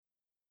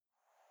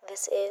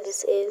This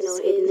is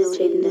No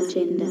Hidden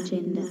Agenda.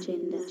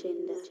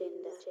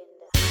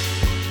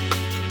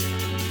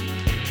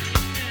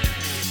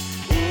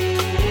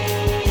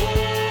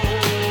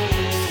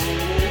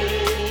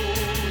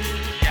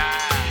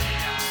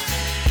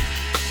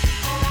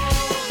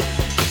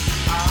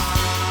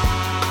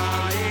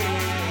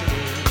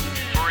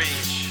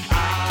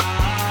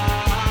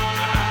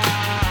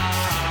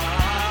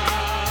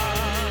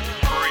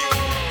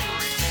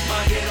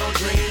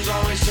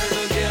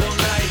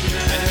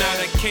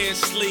 Can't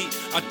sleep,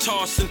 I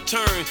toss and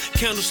turn,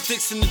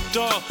 candlesticks in the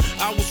dark.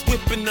 I was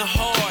whipping the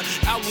hard,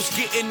 I was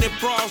getting the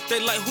bras.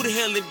 They like, who the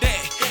hell is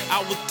that?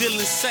 I was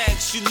dealing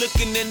sacks, you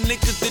looking at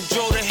niggas that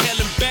drove the hell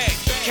and back.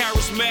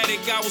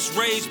 Charismatic, I was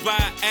raised by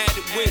an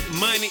addict with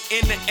money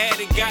in the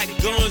attic. Got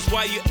guns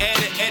while you at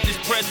it. At this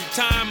present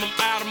time, I'm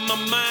out of my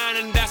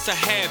mind and that's a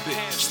habit.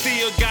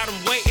 Still got them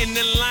waiting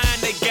in line,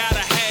 they gotta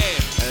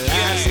have.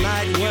 Last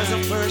night was the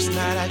first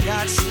night I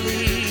got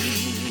sleep.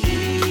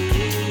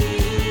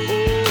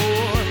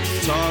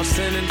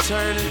 Tossing and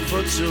turning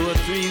for 2 or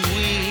 3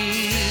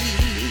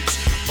 weeks.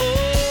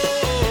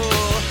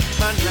 Oh,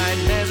 my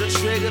nightmares are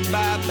triggered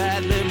by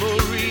bad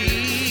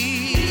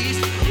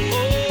memories.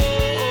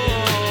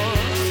 Oh,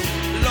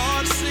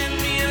 Lord, send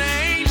me an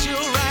angel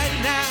right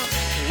now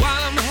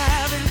while I'm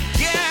having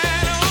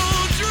ghetto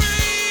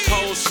dreams.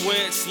 Cold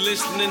sweats,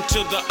 listening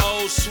to the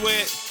old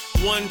sweat.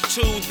 1,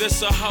 2,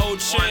 this a whole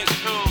check.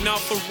 Now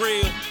for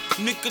real,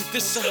 nigga,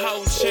 this a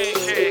whole check.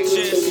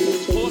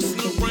 Just horsing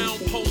around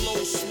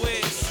polo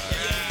sweats.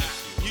 Yeah.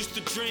 Used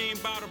to dream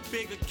about a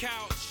bigger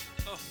couch.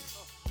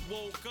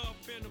 Woke up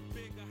in a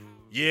bigger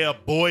house. Yeah,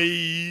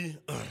 boy.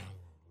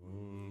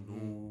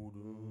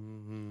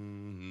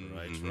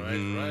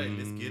 Right.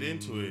 Let's get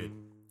into it.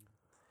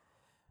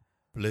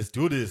 Let's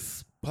do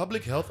this.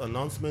 Public Health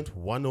Announcement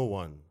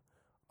 101.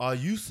 Are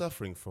you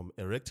suffering from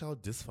erectile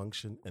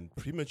dysfunction and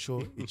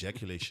premature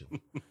ejaculation?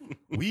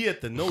 We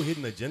at the No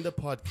Hidden Agenda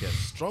podcast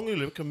strongly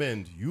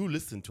recommend you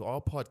listen to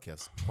our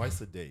podcast twice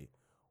a day.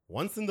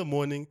 Once in the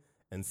morning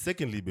and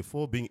secondly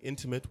before being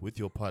intimate with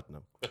your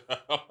partner.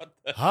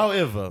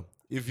 However,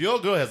 if your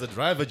girl has a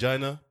dry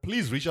vagina,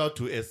 please reach out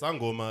to a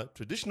Sangoma,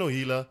 traditional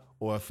healer,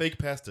 or a fake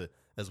pastor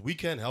as we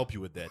can help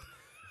you with that.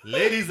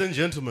 Ladies and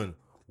gentlemen,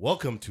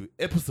 welcome to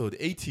episode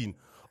 18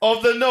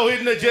 of the No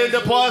Hidden Agenda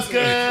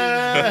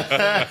podcast. It's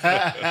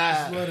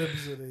not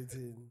episode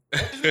 18.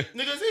 Nigga,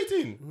 it's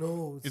 18.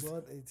 No, it's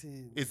not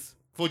 18. It's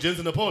for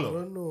Gents in I Apollo.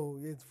 don't know.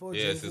 It's for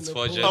Yes, Jensen it's and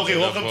for Paul. Jensen. Okay,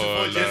 welcome to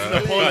Apollo. For Gents in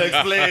Apollo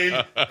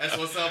Explained. That's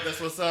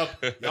what's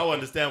up. Y'all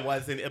understand why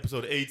it's in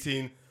episode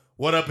 18.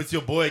 What up? It's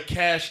your boy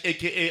Cash,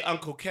 a.k.a.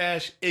 Uncle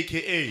Cash,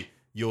 a.k.a.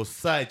 your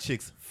side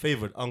chick's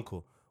favorite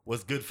uncle.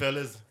 What's good,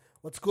 fellas?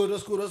 What's good?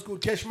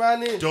 Cash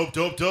money. Dope.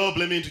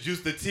 Let me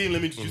introduce the team.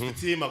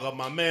 I got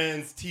my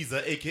man's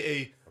Teaser,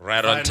 a.k.a.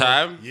 Right on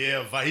time?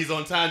 Yeah, he's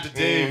on time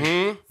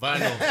today.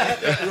 Vinyl.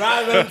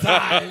 Right on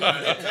time.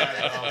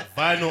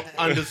 Vinyl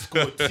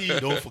underscore T.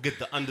 Don't forget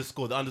the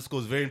underscore. The underscore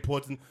is very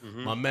important.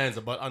 My man's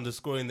about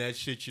underscoring that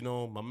shit, you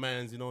know. My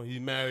man's, you know, he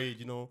married,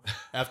 you know.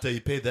 After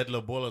he paid that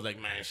little ball, I was like,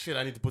 man, shit,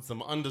 I need to put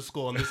some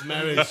underscore on this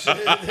marriage. and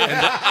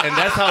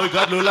that's how we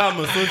got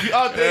Lulama. So if you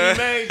out there, you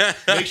man,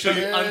 make sure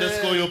you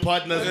underscore your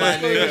partners, my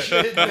nigga.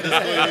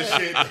 Underscore your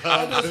shit.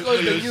 Underscore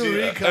the new shit.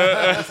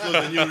 Rika. Underscore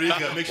the new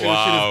Rika. Make sure your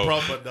shit is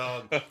proper,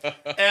 dog.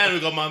 And we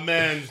got my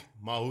man,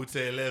 Mahute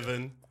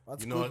 11.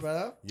 What's you know, good,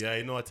 brother? Yeah,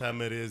 you know what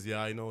time it is. Yeah,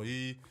 I know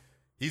he's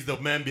the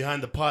man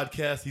behind the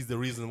podcast. He's the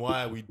reason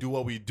why we do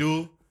what we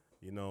do.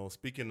 You know,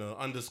 speaking of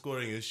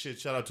underscoring his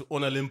shit, shout out to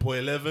Onalimpo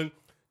 11.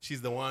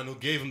 She's the one who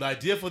gave him the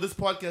idea for this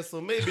podcast.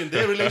 So maybe in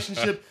their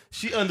relationship,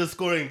 she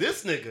underscoring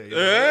this nigga. You know?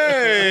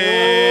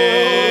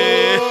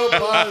 Hey! Oh,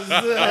 buzz.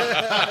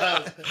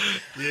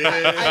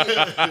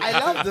 Yeah. I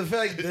love the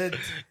fact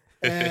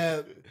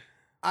that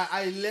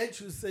I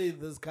let you say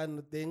this kind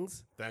of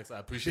things Thanks, I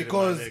appreciate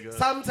because it, my nigga.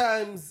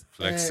 sometimes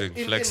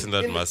Flexing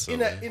that muscle.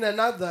 in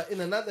another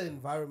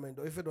environment,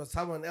 or if it was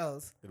someone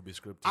else, It'll be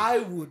scripted. I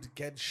would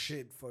get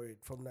shit for it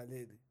from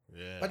Naledi.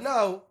 Yeah. But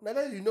now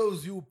Naledi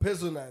knows you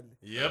personally,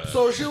 Yep.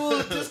 so she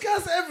will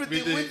discuss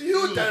everything with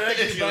you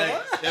directly, brother.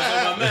 Like,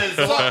 that's what my man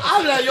So said.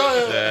 I'm like, you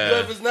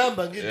have his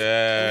number.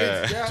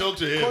 Talk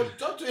to him.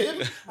 Talk to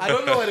him. I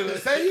don't know what he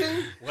was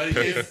saying. What he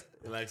is,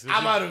 like,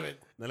 I'm out of it.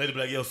 The lady be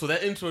like, yo, so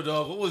that intro,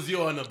 dog, what was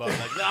you on about?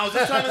 Like, I was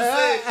just trying to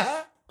say,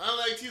 I'm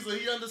like, Teaser,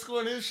 he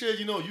underscoring his shit.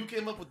 You know, you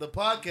came up with the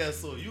podcast,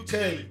 so you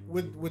clearly.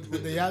 With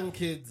the young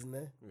kids,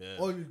 ne? Yeah.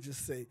 All you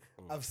just say,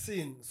 I've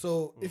seen.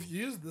 So if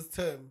you use this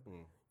term,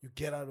 you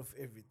get out of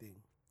everything.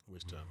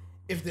 Which time?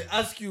 If they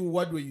ask you,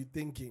 what were you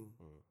thinking?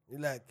 You're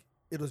like,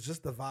 it was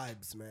just the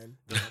vibes, man.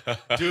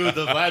 Dude,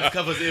 the vibes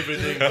covers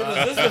everything. It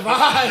was just the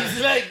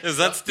vibes. Like, Is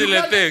that still you a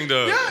can't- thing,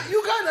 though? Yeah,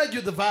 you can't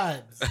argue the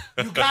vibes.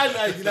 You can't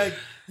argue, like,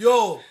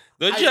 yo.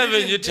 Don't I you have a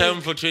didn't new term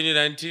think- for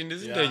 2019?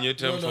 Isn't there a new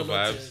term No, for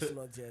not vibes? yet,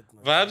 not yet.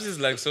 Vibes is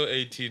like so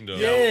 18, though.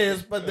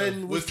 Yes, but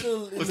then We're we're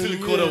still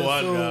in quarter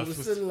one, so yeah. we're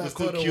still in We're like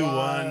still quarter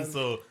Q1, one.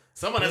 so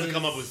Someone has to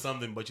come up with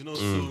something, but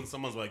soon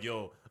someone's like,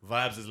 yo,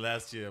 vibes is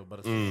last year.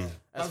 But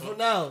But for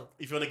now,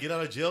 if you want to get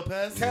out of jail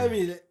pass, tell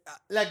me,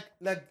 like,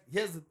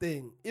 here's the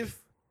thing. If,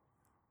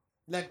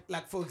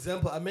 like for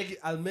example,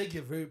 I'll make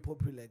a very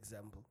popular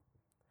example.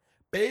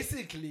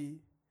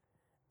 Basically,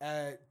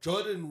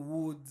 Jordan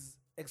Wood's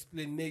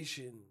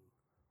explanation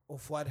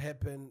of what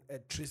happened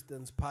at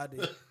Tristan's party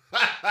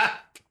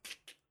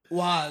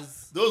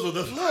was those were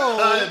the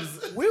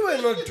vibes. we were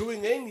not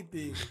doing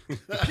anything.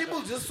 People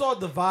just saw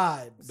the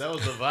vibes. That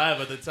was the vibe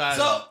at the time.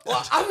 So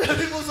after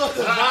people saw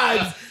the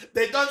vibes,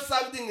 they thought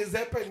something is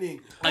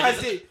happening. I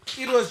see.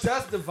 It was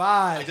just the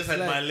vibes. I just had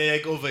my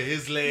leg over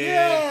his leg.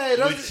 Yeah,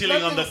 we're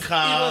chilling on the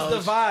couch. It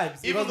was the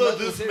vibes. Even though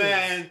this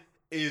man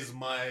is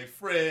my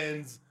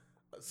friend's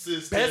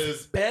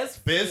sister's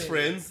best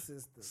friend's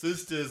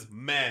sister's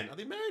man. Are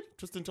they married?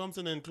 Tristan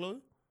Thompson and Chloe?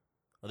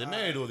 Are they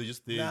married or they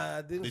just they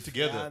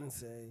together?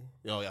 Fiance.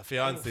 Oh yeah,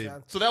 fiance.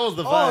 So that was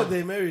the vibe. Oh,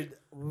 they married.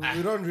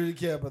 We don't really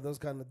care about those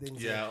kind of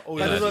things. Yeah.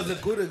 But it was a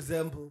good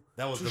example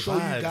to show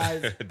vibes. you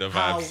guys The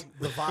how vibes.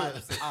 the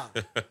vibes are.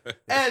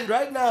 And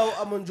right now,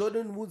 I'm on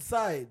Jordan Wood's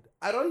side.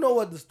 I don't know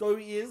what the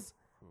story is,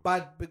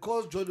 but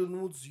because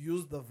Jordan Woods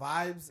used the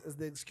vibes as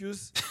the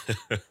excuse,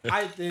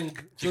 I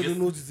think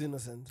Jordan Woods is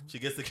innocent. She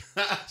gets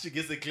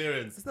the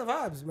clearance. It's the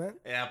vibes, man.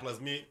 Yeah,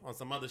 plus me on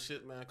some other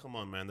shit, man. Come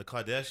on, man. The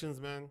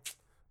Kardashians, man.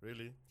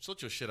 Really?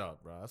 Sort your shit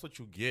out, bro. That's what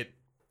you get.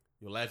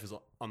 Your life is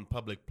on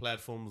public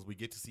platforms. We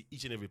get to see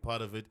each and every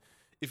part of it.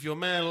 If your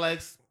man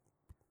likes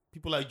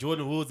people like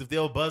Jordan Woods, if they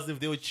were buzzing, if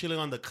they were chilling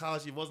on the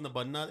couch, it wasn't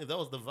about nothing. If that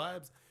was the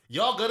vibes,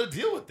 y'all gotta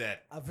deal with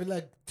that. I feel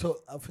like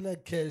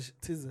Cash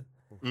teaser.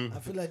 I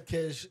feel like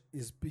Cash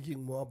is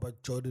speaking more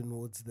about Jordan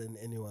Woods than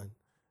anyone.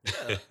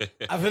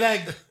 I feel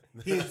like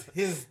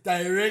he's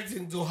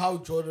directing to how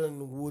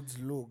Jordan Woods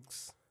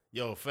looks.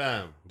 Yo,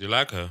 fam. Do you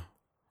like her?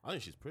 I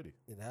think she's pretty.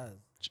 It has.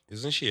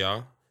 Isn't she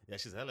young? Yeah,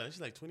 she's hella. She's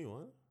like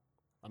 21.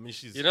 I mean,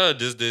 she's. You know,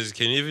 these days,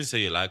 can you even say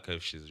you like her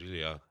if she's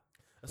really young?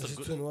 That's She's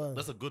 21.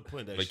 That's a good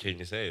point, But actually. can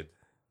you say it?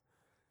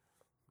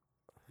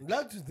 I'd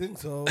like to think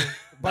so.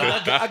 But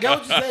I get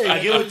what you're saying. I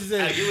get what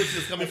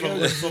she's coming from.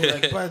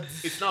 Like, But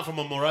it's not from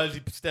a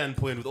morality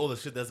standpoint with all the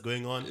shit that's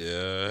going on.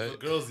 Yeah. The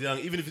girl's young,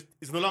 even if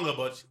it's no longer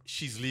about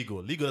she's legal.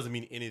 Legal doesn't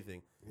mean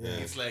anything.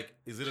 It's like,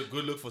 is it a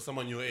good look for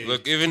someone your age?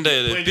 Look, even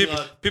the Pointing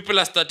people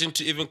are starting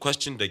to even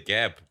question the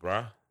gap,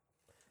 bruh.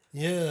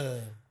 yeah.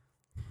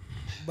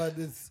 But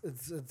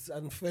it's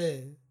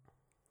unfair.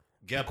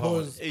 Gap,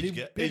 Because age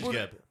gap. people- Age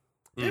gap.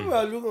 People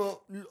are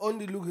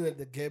only looking at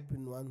the gap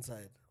in one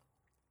side.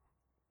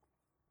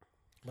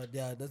 But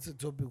yeah, that's a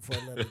topic for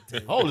another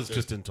day. How old is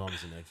Tristan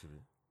Thompson,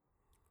 actually?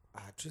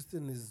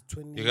 Tristan is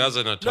 20. You guys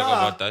are not talking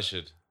Nah. about that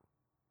shit.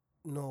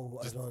 No,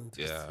 I don't.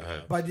 Yeah. I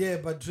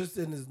heard. But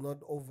Tristan is not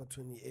over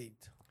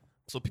 28.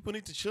 So people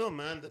need to chill,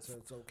 man. So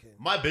it's okay.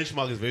 My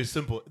benchmark is very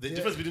simple. The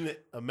difference between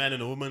a man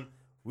and a woman,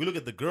 we look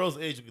at the girl's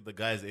age, look at the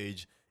guy's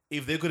age.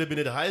 If they could have been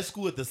at high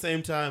school at the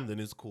same time, then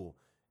it's cool.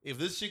 If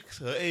this chick,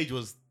 her age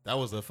was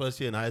her first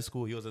year in high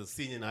school, he was a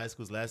senior in high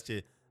school last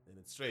year, then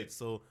it's straight.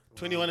 So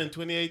 21 and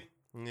 28,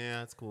 yeah,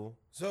 that's cool.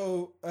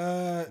 So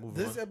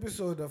this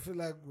episode, I feel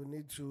like we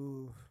need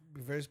to be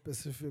very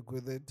specific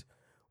with it.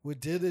 We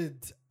did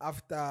it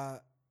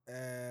after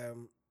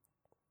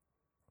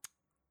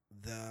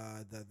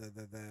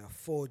the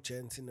 4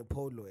 Gents in a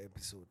Polo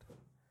episode.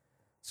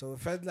 So it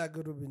felt like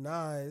it would be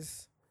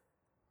nice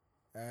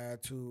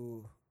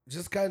to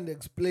just kind of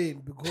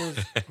explain, because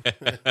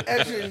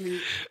actually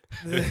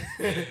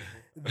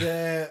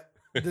the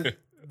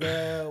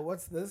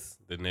what's this?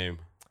 The name.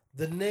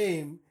 The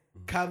name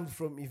comes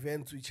from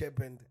events which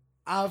happened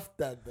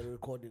after the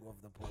recording of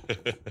the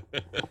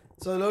podcast.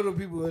 So a lot of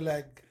people were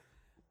like,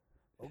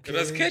 okay. It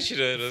was catchy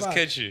though. It was fuck.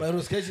 catchy. But it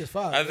was catchy as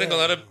fuck. I think yeah. a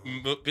lot of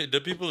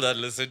the people that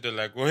listen to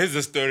like, where's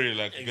the story?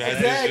 Like, behind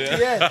Exactly, this,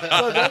 yeah.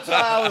 So that's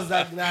why I was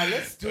like, nah,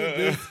 let's do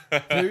this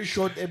very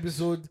short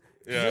episode.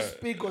 Yeah. Just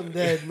speak on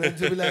that, man.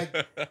 To be like,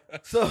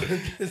 so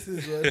this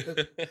is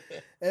what.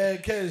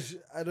 Kesh,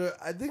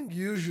 I think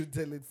you should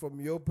tell it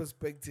from your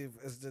perspective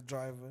as the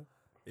driver.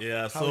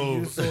 Yeah, How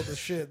you saw the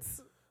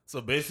shits.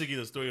 So basically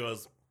the story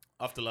was,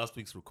 after last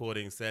week's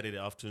recording, Saturday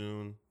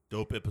afternoon,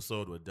 dope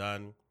episode, we're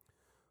done.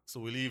 So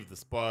we leave the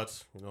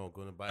spot,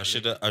 going to buy.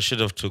 I should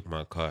have took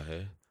my car,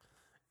 hey?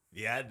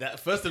 Yeah, that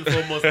first and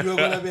foremost. You were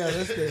gonna be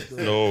arrested,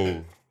 though.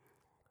 No.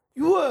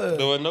 You were.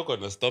 They were not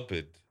gonna stop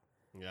it.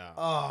 Yeah.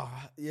 Oh,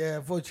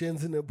 yeah, 4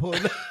 Chains in a Polo.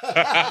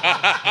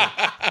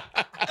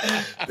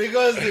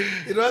 Because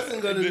it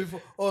wasn't going to be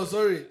for... Oh,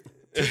 sorry.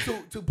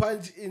 To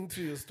punch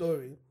into your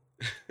story,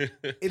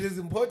 it is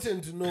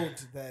important to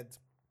note that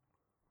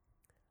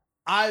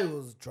I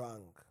was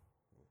drunk.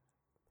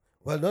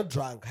 Well, not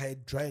drunk. I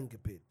had drank a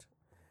bit.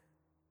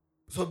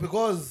 So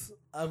because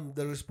I'm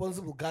the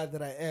responsible guy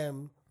that I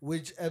am,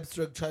 which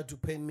Abstract tried to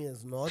paint me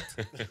as not.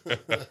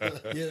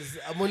 Yes,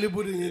 I'm only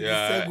putting in the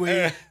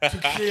segue to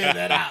clear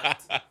that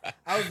out.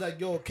 I was like,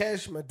 yo,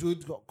 Cash, my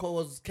dude,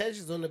 because Cash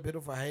is on a bit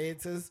of a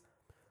hiatus.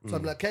 So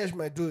I'm like, Cash,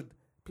 my dude,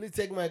 please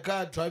take my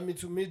car, drive me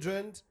to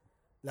Midrand.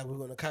 Like we're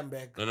gonna come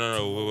back.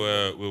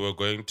 No. We were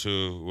going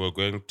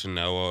to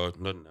now,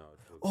 not now.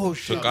 Oh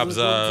shit! To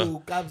Kabza, We're going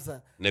to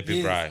Kabza.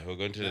 Nepi Brai. We're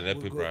going to the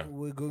Nepi Brai.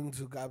 We're going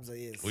to Kabza,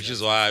 yes. Which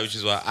is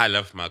why I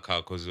left my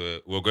car because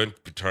we're going to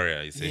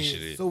Pretoria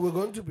essentially. Yes. So we're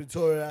going to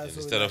Pretoria. Yes,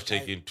 so instead of like,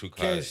 taking 2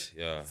 cars. Cash,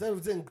 Yeah. Instead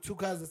of taking 2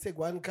 cars, let's take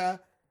 1 car.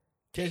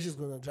 Cash is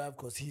gonna drive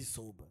because he's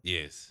sober.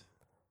 Yes.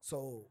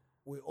 So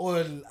we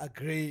all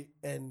agree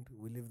and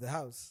we leave the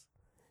house.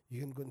 You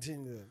can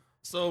continue.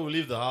 So we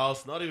leave the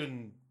house, not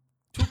even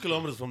 2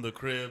 kilometers from the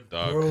crib.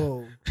 Dog.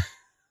 Bro.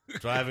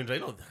 Driving. You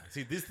know,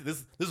 see, this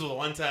was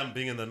one time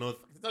being in the north.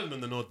 It's not even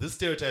in the north. This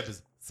stereotype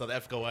is South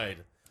Africa wide.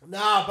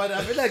 Nah, but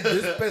I feel like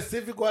this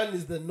specific one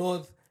is the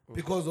north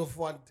because of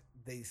what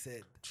they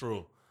said.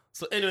 True.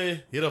 So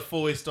anyway, hit a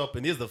 4-way stop,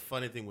 and here's the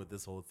funny thing with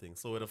this whole thing.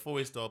 So at a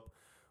 4-way stop,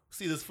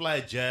 see this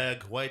fly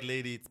Jag, white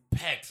lady, it's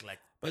packed, like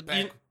But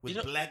packed you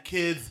know- black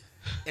kids,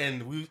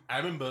 and I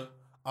remember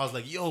I was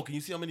like, yo, can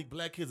you see how many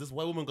black kids this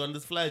white woman got in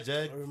this fly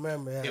Jag? I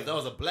remember, yeah. If that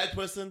was a black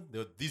person,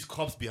 there were these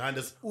cops behind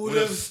us would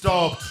Would've have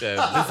stopped Yeah.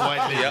 this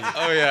white lady. Yeah.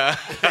 Oh yeah.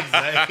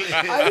 Exactly.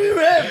 I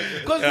remember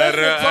because that's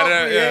the talk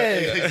we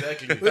had.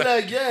 Exactly. We're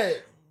like, yeah,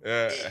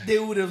 Yeah. they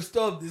would have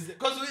stopped this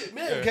because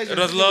me and Cash It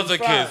was lots of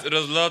kids. It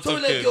was lots So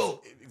of we're like, kids.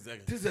 yo,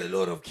 Exactly. this is a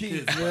lot of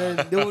kids,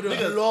 man. They would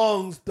have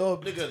long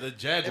stopped. Nigga, the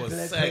Jag A was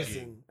black sagging,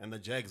 person. and the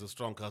Jag's a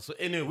strong car. So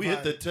anyway, we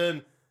hit the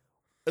turn.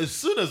 As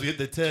soon as we hit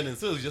the turn, and as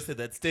soon as we just said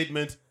that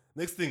statement,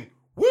 next thing,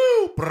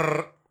 woo,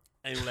 brrr,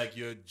 and you're like,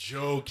 you're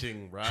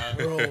joking, bruh.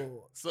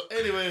 Bro. So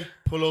anyway,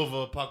 pull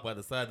over, park by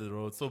the side of the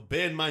road. So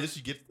bear in mind, just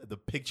to get the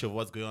picture of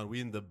what's going on.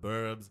 We in the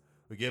burbs.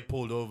 We get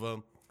pulled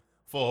over.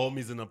 4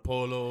 homies in a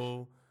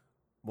polo.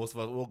 Most of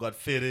us all got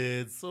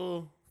fitted.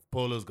 So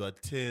polos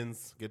got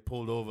tints. Get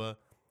pulled over.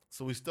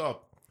 So we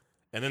stop.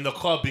 And then the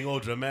car being all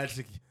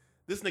dramatic.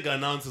 This nigga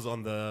announces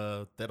on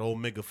that whole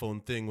megaphone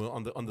thing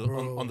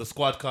on the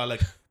squad car,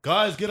 like,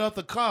 guys, get out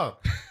the car.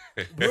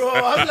 Bro,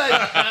 I'm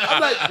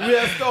like, we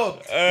are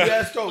stopped.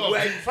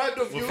 We're in front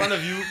of you. In front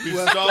of you, we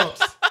We're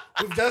stopped.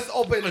 We've just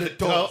opened the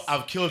door.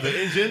 I've killed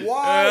the engine.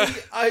 Why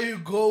are you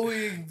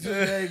going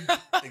to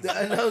like the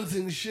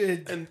announcing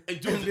shit and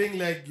being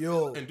like,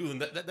 yo, And dude,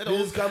 that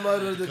please come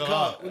out of the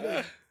car.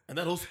 And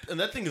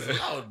that thing is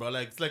loud, bro.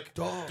 Like it's like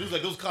Dog. dudes,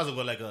 like those cars have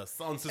got like a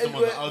sound system And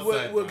on the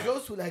outside. we're bro.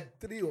 close to like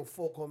 3 or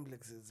 4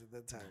 complexes at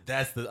that time.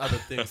 That's the other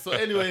thing. So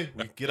anyway,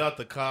 we get out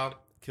the car,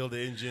 kill the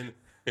engine.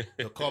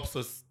 The cops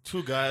was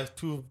 2 guys,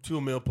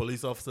 two male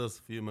police officers,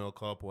 female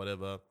cop,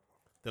 whatever.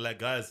 They're like,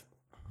 guys,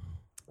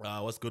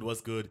 what's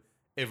good?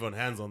 Everyone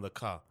hands on the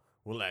car.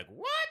 We're like,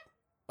 what?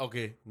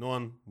 Okay, we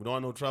don't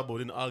want no trouble. We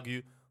didn't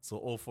argue. So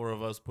all 4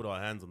 of us put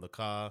our hands on the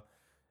car.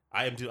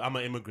 I'm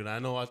an immigrant. I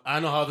know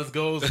how this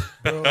goes.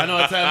 I know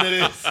what time it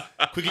is.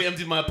 Quickly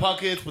emptied my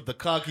pockets, put the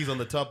car keys on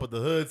the top of the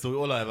hood, so we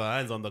all have our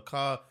hands on the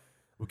car.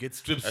 We get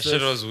strip That searched.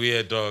 shit was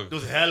weird, dog. It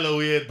was hella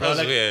weird, bro. That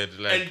was weird.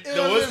 Like, and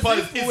the worst part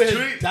is we it's had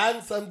during.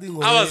 done something. I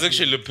was already.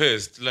 actually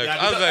pissed. Like, Yeah,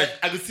 I was like,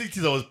 I could see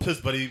Tiza was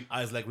pissed, but I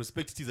was like,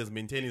 respect Tiza as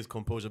maintaining his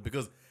composure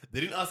because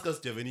they didn't ask us,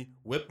 do you have any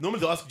normally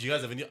they'll ask, do you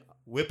guys have any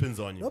weapons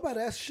on you? Nobody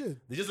asked shit.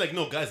 They're just like,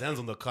 no, guys, hands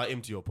on the car,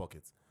 empty your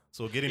pockets.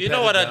 So getting you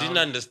know what patted I didn't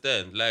down-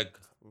 understand? Like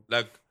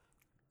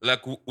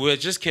we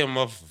just came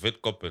off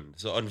Witkoppen.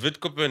 So on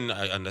Witkoppen,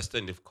 I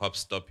understand if cops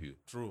stop you.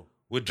 True.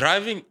 We're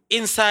driving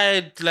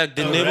inside like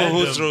the A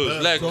neighborhood random roads.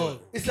 bird. Like, Dog.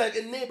 It's like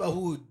a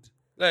neighborhood.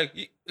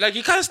 like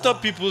you can't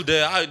stop people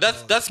there.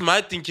 That's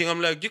my thinking.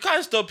 I'm like, you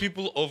can't stop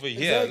people over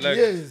here. Exactly, Like,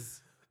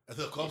 yes. And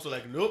the cops were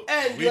like, nope,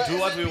 And we you're do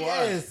what we SABS.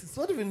 want. It's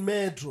not even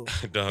metro.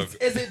 dog.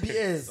 It's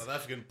SABS. South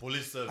African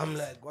Police Service. I'm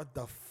like, what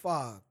the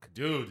fuck?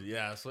 Dude,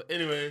 yeah. So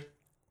anyway,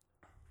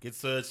 get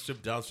searched,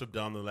 strip down.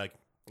 They're like,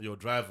 yo,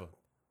 driver,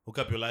 hook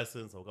up your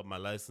license. I hook up my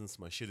license.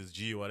 My shit is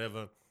G,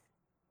 whatever.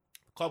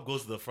 Cop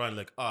goes to the front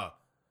like,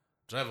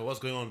 driver, what's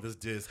going on with this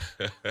disc?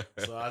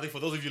 So I think for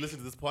those of you listening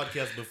to this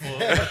podcast before,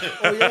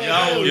 Oh,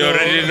 yeah. You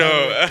already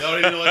know. you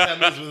already know what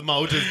time it is with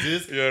Mahuta's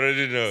disc. You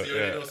already know. You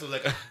already Yeah. know. So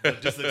like, the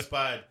disc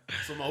expired.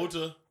 So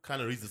Mahuta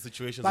kind of reads the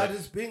situation. But Like,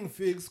 it's being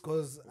fixed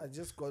because I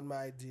just got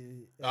my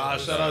ID.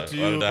 shout out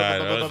to Well you. done,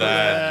 well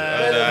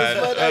Man, done.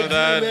 Smart ID,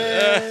 Well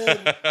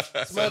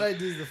man. Smart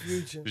ID is the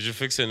future. Did you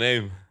fix your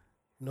name?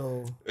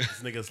 No.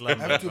 This nigga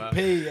slammed I have to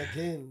pay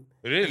again.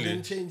 Really? And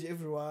then change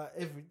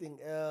everything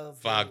else.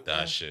 Fuck And,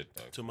 that shit.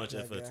 Dog. Too much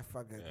effort. Yeah,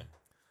 fuck it.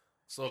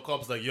 So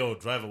cop's like, yo,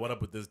 driver, what up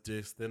with this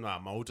disc? Then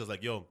Mahuta's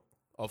like, yo,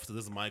 officer,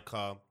 this is my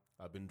car.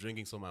 I've been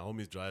drinking, so my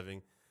homie's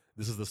driving.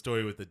 This is the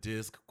story with the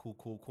disc.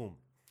 Cool.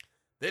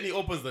 Then he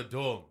opens the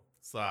door.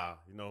 So,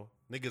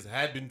 niggas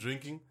had been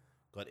drinking,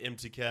 got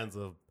empty cans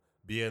of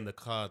beer in the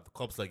car. The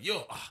cop's like,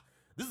 yo,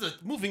 this is a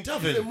moving The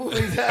tavern.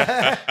 moving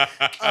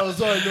I was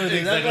so annoyed.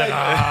 Exactly.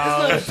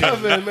 Like, it's not a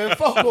tavern, man.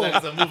 Fuck Like, off.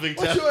 it's a moving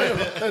What you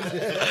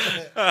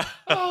tavern.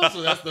 want?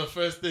 So that's the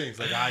first thing. It's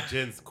like,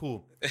 gents,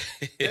 cool.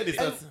 Then he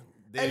starts,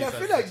 And I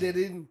feel like they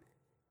didn't.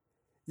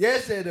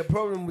 Yes, they had a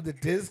problem with the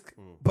disc,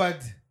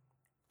 but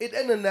it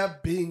ended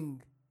up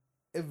being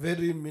a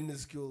very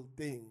minuscule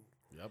thing.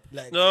 Yep.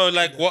 Like No,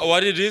 like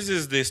what it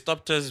is they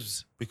stopped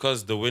us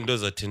because the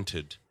windows are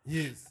tinted.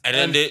 Yes.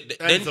 And then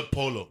And it's a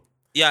polo.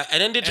 Yeah,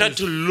 and then they tried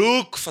to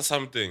look for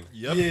something.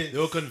 Yep. Yes. They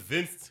were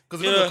convinced.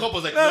 Because Yeah. the cop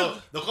was like, no.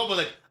 The cop was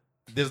like,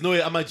 there's no way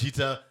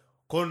Amajita,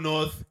 go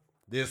north.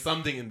 There's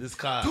something in this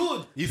car.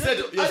 Dude, He said,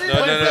 I yes, didn't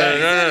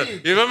No. know.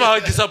 You remember how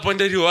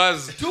disappointed he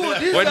was Dude,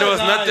 this when there was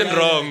guy- nothing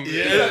wrong?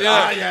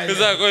 Yeah. He's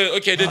like, oh,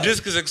 okay, the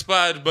disc is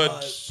expired,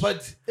 but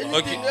But anything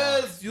Okay.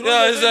 else, you don't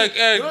Yeah, have it's any- like,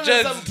 you don't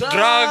just have some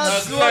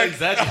drugs, you like-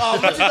 exactly.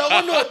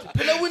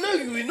 but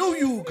we know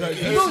you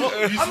guys. You know, smoke-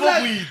 you I'm smoke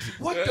like, weed.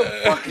 what the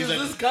fuck is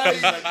this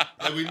guy?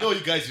 Like, we know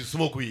you guys, you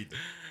smoke weed.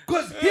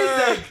 Because he's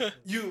like,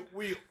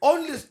 we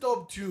only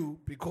stopped you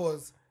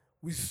because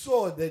we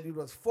saw that it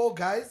was 4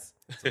 guys.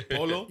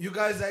 Polo. You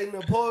guys are in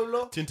a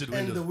polo, Tinted and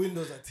windows. the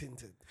windows are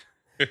tinted.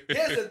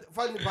 Here's the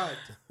funny part.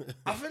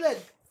 I feel like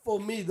for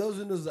me, those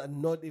windows are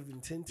not even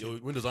tinted. Your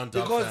windows aren't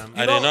dark, Because fam.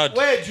 you Are they know, not?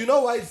 wait, you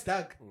know why it's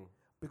dark?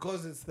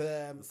 Because it's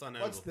the sun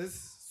what's angle.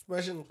 this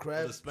smash and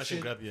grab? The smash and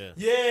shit. grab, yeah.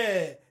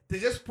 Yeah, they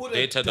just put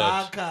data a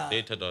dot. darker.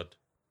 Data dot.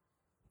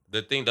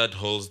 The thing that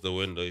holds the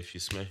window if you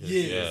smash it.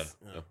 Yes.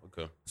 Yeah.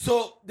 Okay.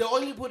 So they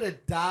only put a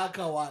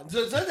darker one. So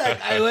it's not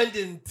like I went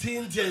and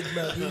tinted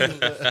my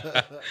window.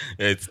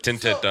 Yeah, it's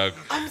tinted So, dark.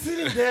 I'm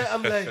sitting there.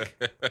 I'm like,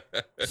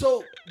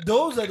 so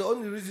those are the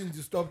only reasons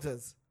you stopped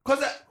us.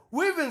 Cause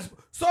we've been.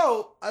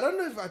 So I don't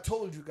know if I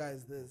told you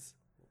guys this.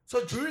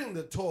 So during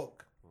the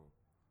talk,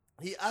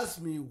 he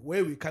asked me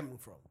where we're coming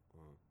from.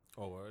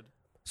 Oh, word.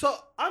 So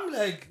I'm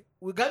like,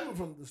 we're coming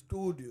from the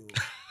studio.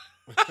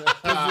 'Cause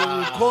we're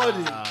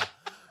recording.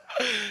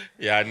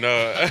 Yeah,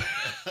 no.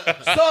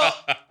 So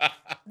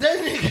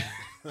then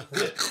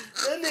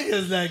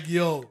nigga's like,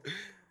 yo.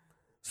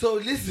 So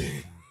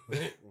listen.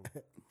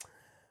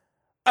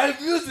 I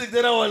have music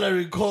that I wanna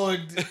record.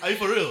 Are you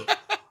for real?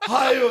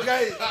 Hi, you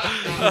guys.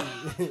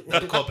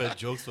 That cop had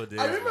jokes for days.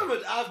 I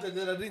remembered after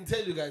that I didn't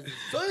tell you guys this.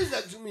 So he's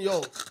like to me,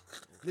 yo,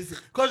 listen.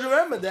 Because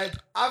remember that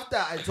after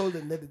I told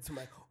him that it's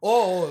my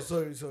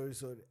sorry.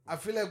 I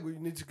feel like we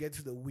need to get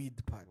to the weed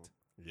part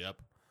Yep.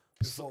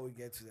 before we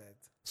get to that.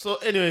 So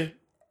anyway,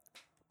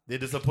 they're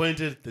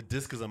disappointed. The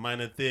disc is a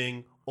minor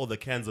thing. All the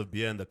cans of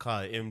beer in the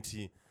car are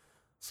empty.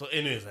 So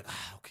anyway, it's like,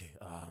 okay.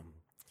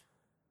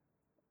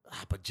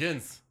 But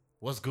gents,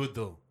 what's good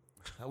though?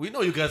 We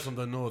know you guys from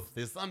the north.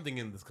 There's something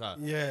in this car.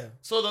 Yeah.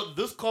 So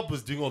this cop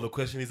is doing all the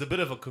questioning. He's a bit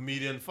of a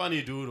comedian,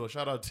 funny dude. Or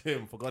shout out to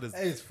him. Forgot his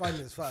Hey, it's fun.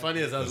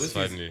 funny as hell. It's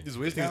Wasting funny. He's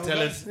wasting Yeah, his we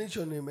talent. can't snitch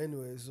on him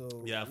anyway,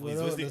 so Yeah, we he's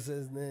don't want wasting- to say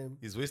his name.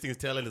 He's wasting his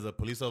talent as a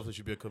police officer.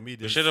 Should be a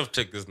comedian. We should have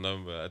checked this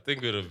number. I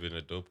think it would have been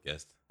a dope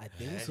guest. I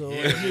think so.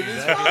 Yeah,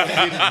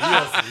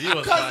 exactly. He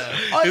was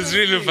fired. It's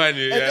really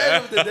funny, At the yeah.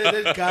 end of the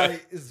day, that guy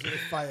is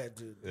fired,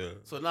 dude. Yeah.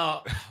 So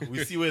now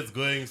we see where it's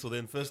going. So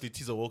then, firstly,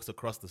 Tizo walks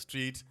across the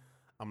street.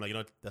 I'm like,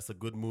 that's a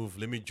good move.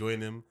 Let me join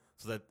him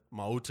so that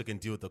Mauta can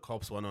deal with the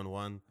cops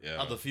one-on-one.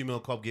 Yeah. Other female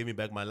cop gave me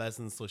back my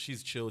license, so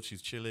she's chilled.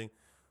 She's chilling.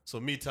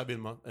 So me, Tabi,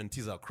 and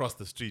Tiza across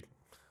the street.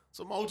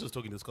 So Mauta's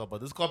talking to this cop,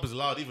 but this cop is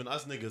loud. Even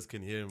us niggas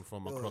can hear him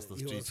from across the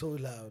He street. was so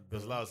loud. It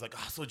was loud. It's like,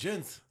 so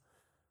gents,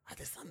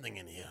 there's something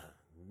in here.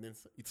 And then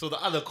so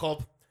the other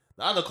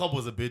cop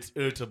was a bit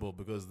irritable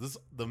because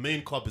the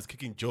main cop is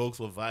kicking jokes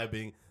or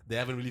vibing. They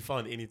haven't really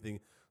found anything.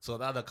 So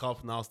the other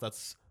cop now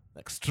starts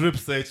like strip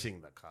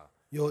searching the car.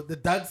 Yo, the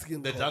dark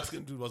skin. The dark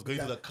skinned dude was going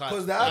to the car.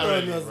 Because the other one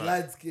thoroughly, was right?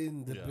 light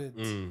skinned a Yeah.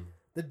 bit.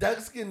 The dark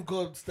skin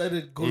cop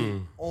started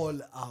going all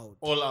out.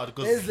 All out It's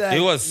because like, He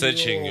was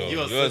searching, yo. He He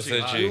was was searching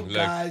hard. searching. you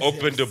Like, guys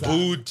open the have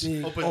boot.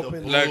 something. Open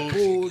the Like-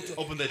 boot.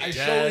 open the I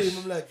show dash.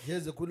 him, I'm like,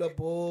 here's a cooler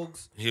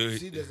box. He-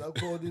 See, there's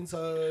alcohol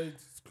inside.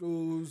 It's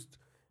closed.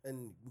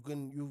 And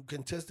you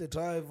can test the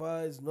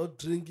driver. It's not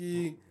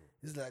drinking.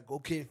 He's like,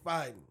 okay,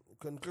 fine. You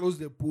can close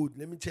the boot.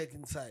 Let me check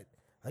inside.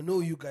 I know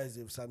you guys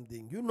have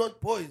something. You're not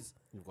boys.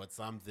 You've got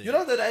something. You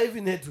know that I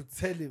even had to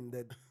tell him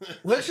that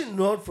we're actually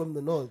not from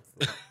the north.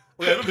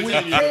 Oh, yeah, I remember We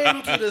telling you.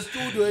 came to the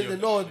studio in the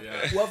north.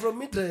 Yeah. We're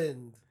from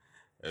Midrand.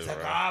 It's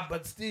like,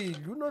 but still,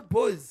 you're not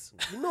boys.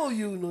 You know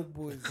you're not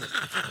boys.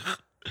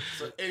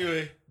 So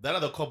anyway, that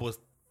other cop was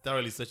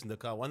thoroughly searching the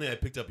car. One thing I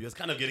picked up, he was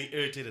kind of getting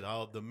irritated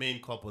how the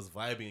main cop was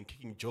vibing and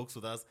kicking jokes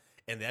with us,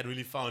 and they hadn't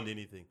really found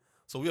anything.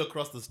 So we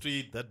across the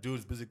street. That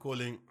dude's busy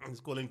calling. He's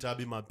calling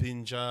Tabi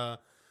Mapinja.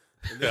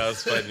 That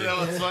was funny. That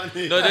was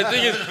funny. No, the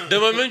thing is, the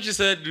moment you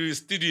said the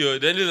studio,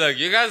 then he's like,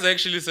 you guys are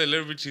actually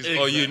celebrities,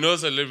 or you know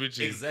celebrities.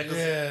 Exactly.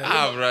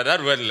 Yeah. Bro,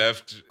 that went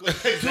left. Dude,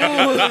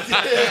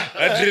 yeah.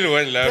 That really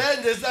went left.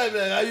 Then they started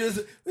like, are you?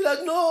 We're like,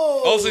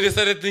 no. Also, they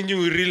started thinking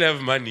we really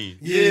have money.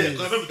 Yeah, Yes.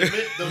 'cause I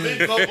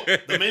remember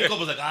the main cop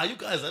was like, you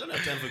guys, I don't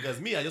have time for you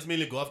guys. Me, I just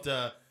mainly go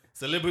after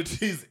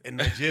celebrities and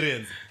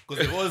Nigerians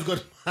because they've always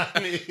got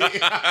money.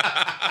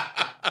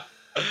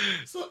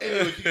 So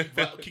anyway,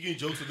 kicking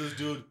jokes with this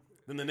dude.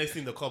 Then the next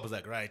thing the cop was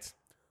like, right.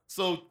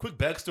 So quick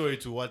backstory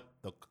to what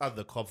the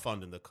other cop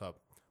found in the cup.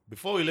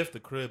 Before we left the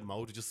crib,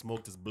 Mauti just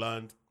smoked his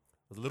blunt. It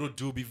was a little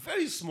doobie,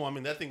 very small. I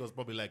mean, that thing was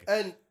probably like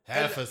And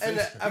half a and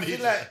I feel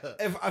centimeter.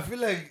 like I feel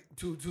like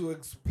to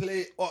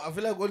explain, or I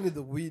feel like only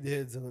the weed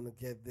heads are gonna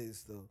get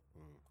this though.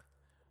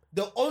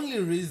 The only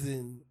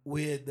reason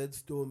we had that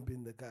Stompy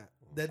in the car,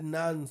 that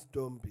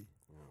non-Stompy,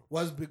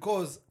 was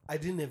because I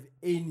didn't have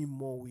any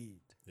more weed.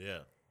 Yeah.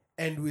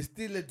 and we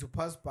still had to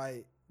pass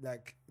by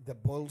like the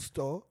ball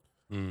store,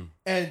 Mm.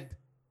 and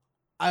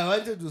I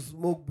wanted to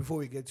smoke before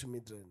we get to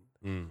Midrand.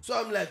 So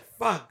I'm like,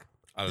 fuck.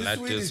 I this like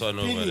weed this is one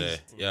over there.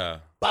 finished, Yeah.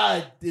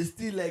 but there's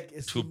still like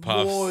a Two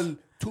small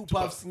two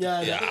puffs.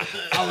 Yeah.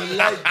 I would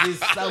like this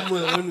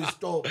somewhere when we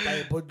stop by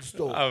a body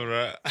store. All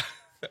right.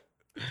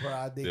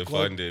 Bruh, They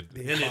found it.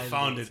 Then they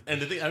found it.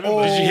 And the thing, I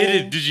remember. Did you hit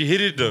it? Did you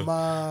hit it though?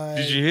 My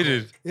Did you hit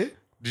it? Eh?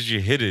 Did you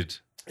hit it?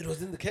 It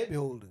was in the cabby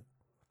holder.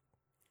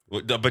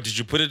 But did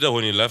you put it there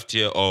when you left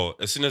here, or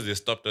as soon as they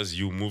stopped us,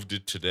 you moved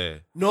it to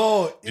there?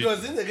 No, it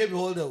was in the cabby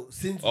holder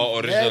since Oh,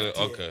 we originally, left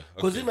here. okay,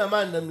 Because okay. in my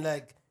mind, I'm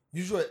like,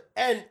 usual,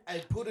 and I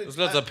put it. There's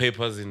lots of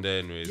papers in there,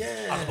 anyways. I was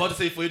Yeah. about to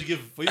say for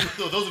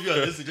those of you who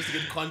are listening, just to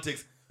get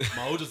context,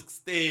 Mao just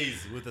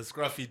stays with a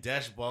scruffy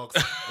dash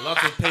box,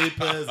 lots of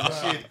papers and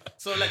shit.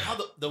 So like how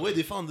the way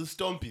they found this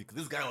Stompy, 'cause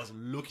this guy was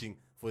looking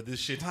for this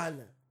shit.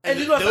 Man. And And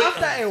it was the way-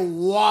 after a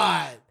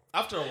while.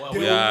 After a while,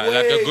 The Yeah,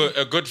 like way-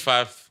 a good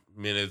 5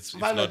 minutes, if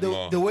Man, not the,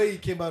 more. the way he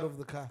came out of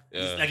the car.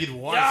 Yeah. like it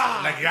was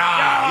here we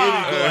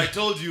go. I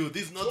told you,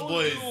 these not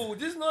boys. You,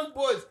 these not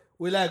boys.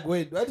 We're like,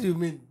 wait, what do you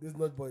mean? These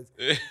not boys.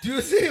 Do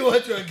you see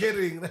what you're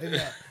getting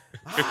right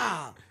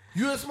now?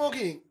 You were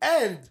smoking.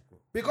 And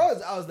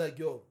because I was like,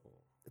 yo,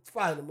 it's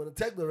fine. I'm going to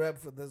take the rap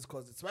for this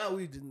because it's my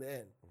weed in the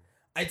end.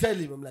 I tell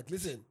him, I'm like,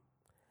 listen,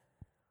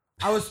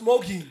 I was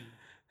smoking.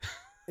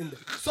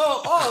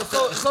 So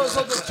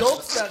the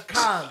jokes that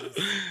comes,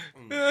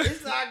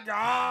 it's like,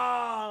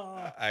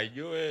 I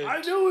knew it.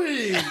 I knew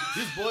it.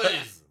 These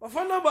boys.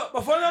 Before number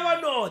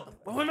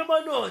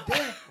not.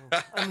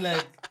 I'm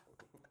like,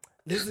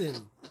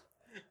 listen.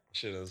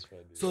 Shit, that's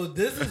funny. So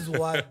this is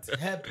what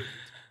happened.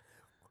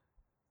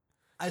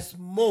 I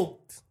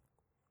smoked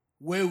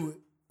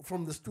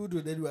from the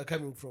studio that we were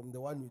coming from, the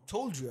one we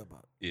told you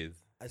about. Yes.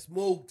 I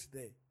smoked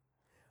there,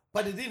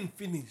 but it didn't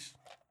finish.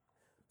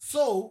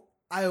 So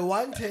I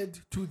wanted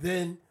to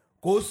then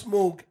go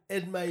smoke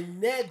at my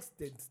next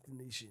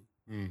destination,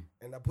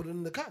 and I put it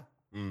in the car.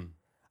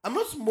 I'm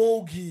not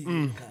smoking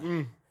in the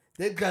car.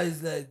 That guy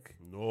is like,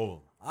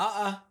 No.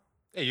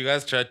 Hey, you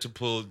guys tried to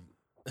pull.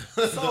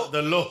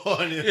 The law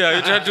on you. Yeah,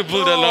 you tried to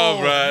pull the law,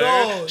 bro.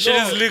 No, Shit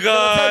is legal.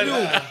 Let me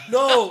tell you,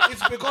 no,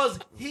 it's because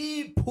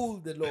he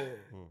pulled the law.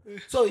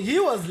 So he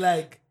was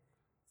like,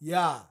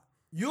 yeah,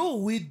 you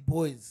weed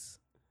boys.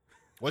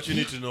 What you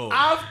need to know.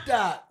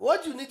 After,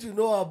 what you need to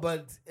know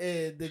about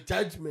the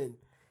judgment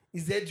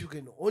is that you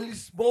can only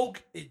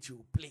smoke at your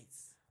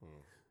place.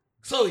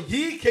 So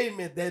he came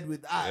at that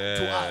with us,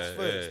 to us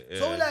first. yeah,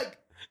 So yeah. we're like,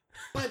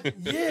 but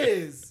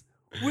yes,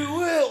 we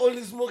were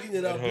only smoking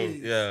at our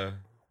place. Yeah.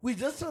 We're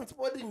just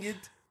transporting it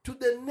to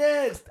the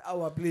next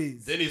our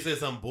place. Then he said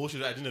some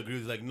bullshit I didn't agree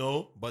with. Like,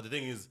 no, but the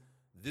thing is,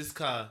 this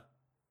car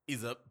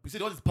is you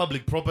said all this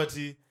public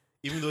property,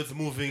 even though it's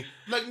moving.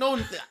 Like, no,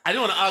 I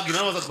didn't want to argue.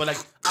 None of us, but like,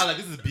 I was like,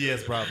 this is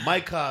BS, bro. My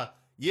car,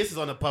 yes, it's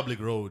on a public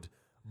road,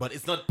 but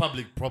it's not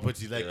public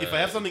property. Like, if I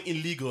have something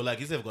illegal, like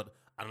you said, I've got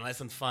an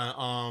unlicensed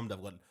firearm,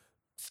 I've got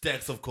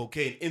stacks of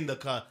cocaine in the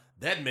car,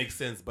 that makes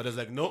sense. But it's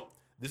like, no,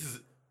 this is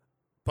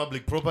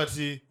public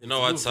property. You know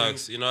It's what moving.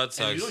 sucks? You know what And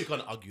sucks? you know you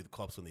can't argue with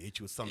cops when they hit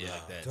you with something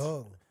like that.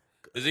 Dog.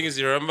 The thing is,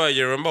 you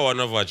remember one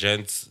of our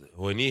gents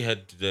when he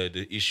had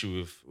the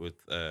issue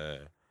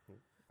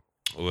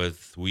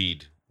with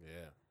weed.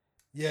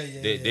 Yeah.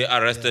 Yeah.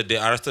 They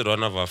arrested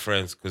one of our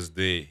friends because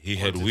he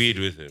had weed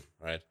with him,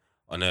 right?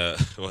 On a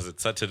was it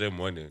Saturday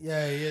morning?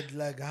 Yeah, he had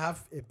like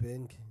half a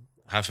bank.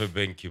 Half a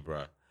banky,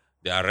 bro.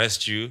 They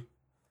arrest you,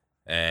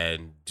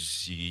 and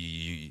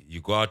you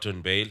go out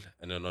on bail,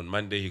 and then on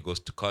Monday he goes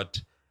to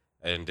court,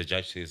 and the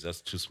judge says that's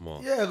too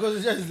small. Yeah, because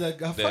it's just like,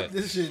 fuck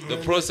this shit. The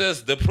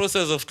man.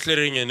 process of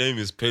clearing your name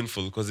is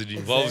painful because it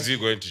involves you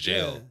going to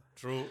jail. Yeah.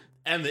 True.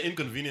 And the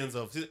inconvenience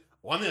of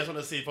one thing I just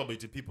want to say probably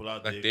to people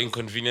out Like there. the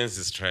inconvenience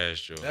is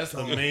trash, Joe. That's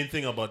the main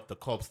thing about the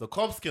cops. The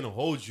cops can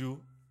hold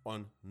you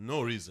on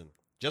no reason,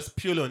 just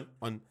purely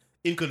on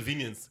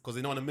inconvenience, because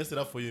they don't want to mess it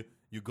up for you.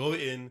 You go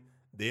in,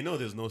 they know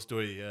there's no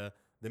story.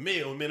 They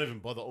may or may not even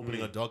bother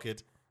opening a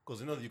docket because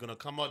they know that you're gonna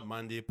come out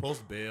Monday,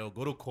 post bail,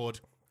 go to court.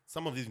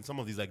 Some of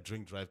these like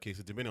drink drive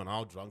cases, depending on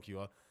how drunk you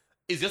are,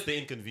 it's just the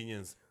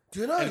inconvenience.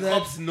 Do you know And that?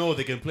 cops know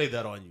they can play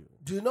that on you.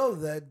 Do you know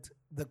that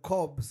the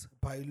cops,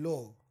 by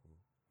law,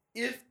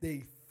 if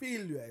they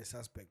feel you are a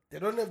suspect, they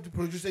don't have to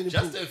produce any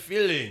Just proof. a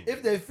feeling.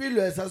 If they feel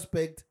you are a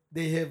suspect,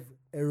 they have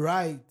a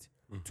right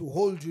to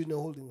hold you in a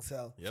holding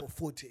cell Yep. for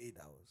 48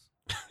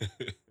 hours.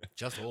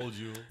 Just hold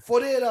you.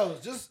 48 hours,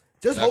 just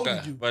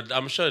holding you. But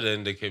I'm sure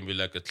then there can be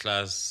like a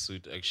class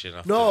suit action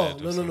after No,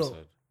 that. no, no, no.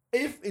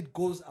 If it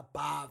goes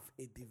above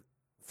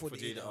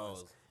 48 hours.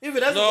 hours. If it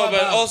doesn't No, go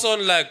but above, also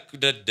on like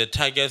the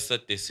targets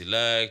that they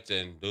select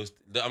and those,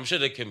 I'm sure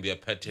there can be a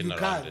pattern you around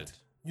can't. it.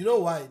 You know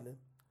why? No?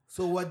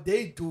 So what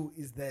they do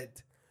is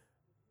that,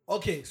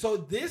 okay, so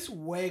this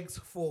works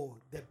for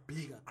the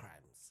bigger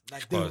crimes,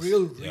 like the course,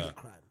 real yeah.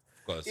 crimes.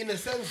 Of course. In a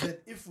sense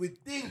that if we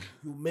think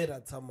you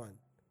murdered someone,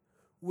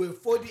 we're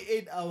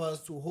 48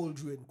 hours to hold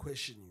you and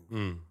question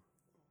you.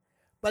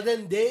 But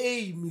then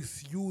they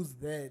misuse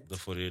that The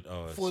 48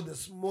 hours. for the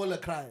smaller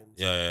crimes.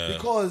 Yeah.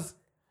 Because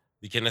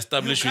You can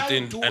establish You can't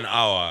within do- an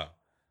hour.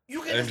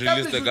 You can And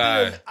establish release the within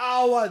guy. an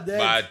hour that.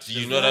 But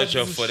you this know that guy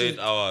you're is 48 shit.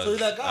 hours. So you're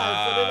like, 48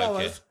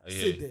 hours,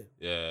 okay. sit there.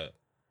 Yeah.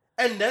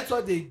 And that's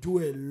what they do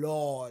a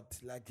lot,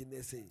 like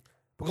in SA.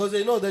 Because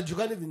they know that you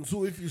can't even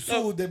sue. If you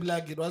sue, they'll be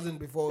like, it wasn't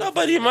before. No,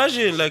 but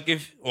imagine, like,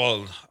 if,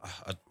 well,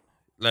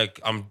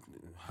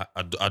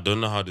 I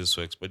don't know how this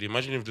works, but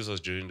imagine if this was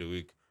during the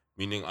week,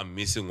 meaning I'm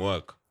missing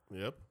work.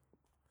 Yep.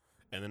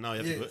 And then now you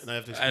have to Yes. go, now you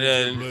have to And explain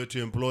then- to employer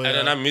to employer. And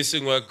then I'm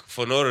missing work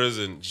for no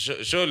reason.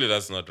 Surely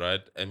that's not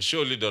right. And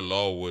surely the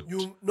law would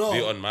No.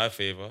 be on my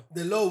favor.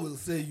 The law will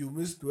say you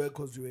missed work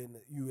because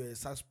you were a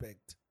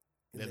suspect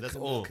in Yeah, the that's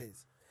criminal all.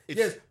 case. It's-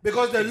 Yes,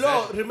 because the law,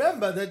 exactly.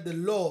 remember that the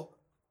law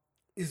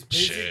is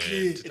basically...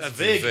 Shit. it's That's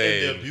vague and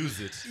they insane. abuse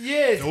it.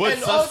 Yes, The word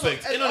and also-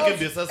 suspect. and Anyone can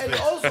be a also- suspect.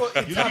 And also,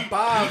 it's You look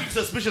above...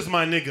 suspicious,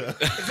 my nigga.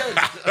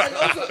 Exactly. And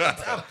also,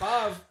 it's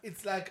above...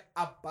 It's like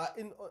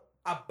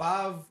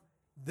above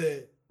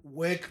the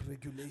work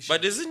regulation.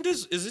 But isn't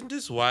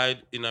this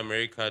why in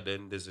America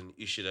then there's an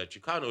issue that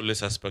you can't only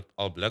suspect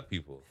all black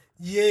people?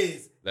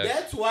 Yes, Like-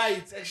 that's why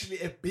it's actually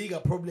a bigger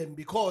problem,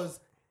 because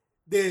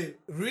the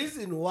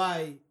reason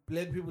why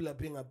black people are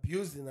being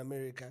abused in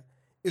America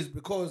is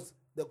because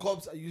the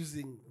cops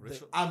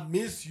are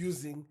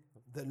misusing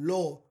the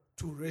law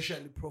to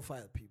racially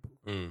profile people.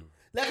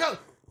 Like how,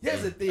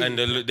 here's the thing. And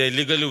they're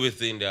legally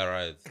within their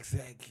rights.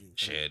 Exactly.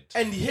 Shit.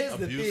 And here's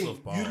the Abuse thing.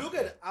 of power. You look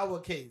at our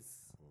case.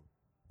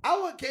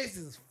 Our case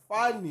is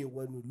funny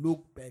when we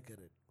look back at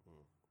it.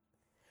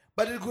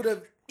 But it could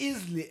have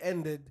easily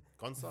ended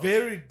Consult.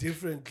 very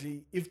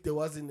differently if there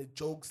wasn't a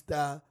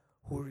jokester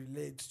who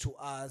relates to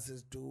us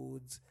as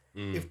dudes.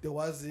 If there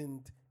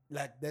wasn't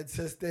like that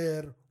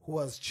sister who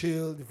was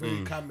chilled,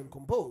 very calm and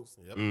composed.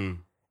 Yep.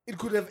 It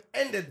could have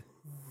ended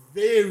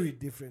very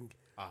differently.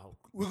 Ah,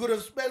 We could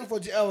have spent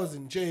 40 hours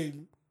in jail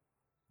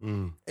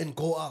and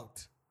go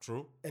out.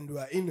 true. And we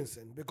are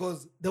innocent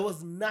because there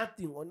was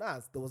nothing on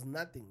us. There was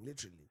nothing,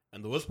 literally.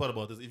 And the worst part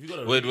about this, if you got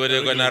a Wait, were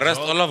they gonna arrest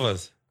all of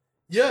us?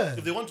 Yeah.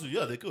 If they want to,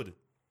 yeah, they could.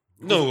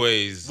 No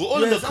ways. We're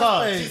all in You're the a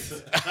car.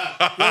 suspect.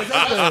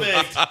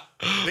 Suspect.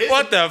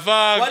 What the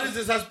fuck? What is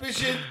the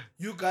suspicion?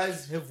 You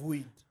guys have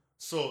weed.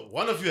 So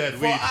one of you had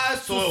For weed.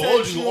 us So to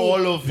hold search you, you,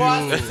 all of for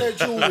us to you.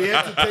 search you, we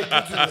have to take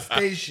you to the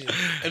station.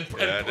 And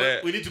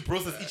that- we need to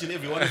process each and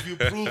every one of you,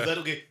 prove that,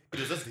 okay, it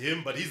was just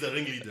him, but he's the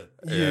ringleader.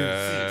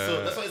 Yeah.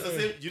 So that's why it's the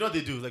same. You know what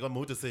they do? Like what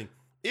Mahut is saying.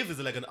 If it's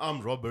like an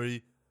armed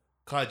robbery,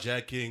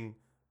 carjacking,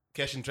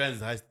 cash in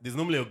transit heist, there's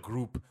normally a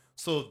group.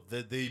 So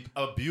that they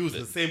abuse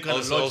the same kind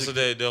Also, of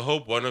logic. they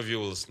hope one of you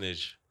will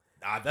snitch.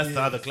 That's the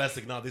other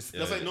classic now. That's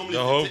why normally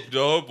The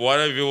hope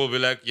one of you will be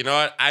like, you know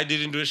what? I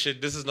didn't do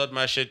shit. This is not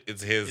my shit.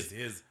 It's his. it's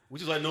his.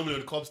 Which is why normally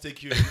when cops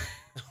take you,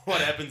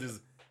 what happens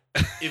is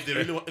if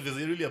there's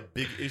really a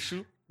big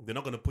issue, they're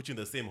not gonna put you in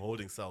the same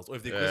holding cells. Or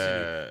if they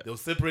question you, they'll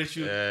separate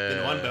you.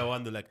 Then one by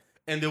one, they're like,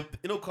 and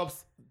they'll,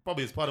 cops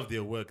probably as part of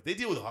their work, they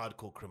deal with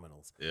hardcore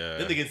criminals. Yeah.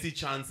 Then they can see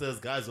chances,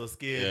 guys who are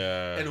scared.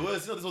 Yeah. And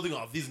worse, this whole thing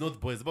of these North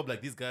boys, they're probably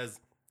like these guys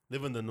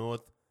live in the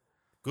North,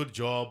 good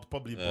job,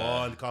 probably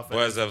born, car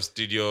Boys have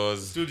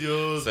studios.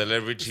 studios,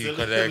 Celebrity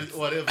connect.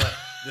 whatever.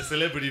 The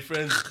celebrity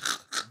friends,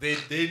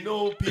 they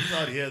know people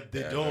out here.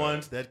 They don't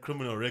want that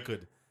criminal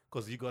record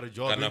because you got a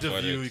job Can't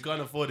afford interview, it. you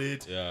can't afford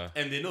it. Yeah.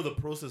 And they know the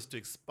process to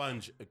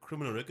expunge a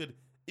criminal record,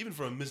 even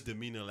for a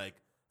misdemeanor like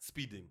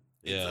speeding.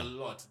 Yeah. It's a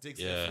lot. It takes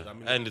Yeah. effort. I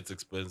mean, And it's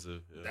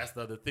expensive. Yeah. that's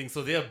the other thing.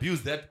 So they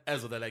abuse that as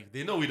well. They're like,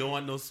 they know we don't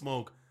want no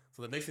smoke.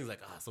 So the next thing is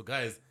like, so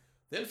guys.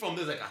 Then from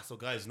there, like, so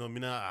guys, no,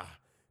 mina,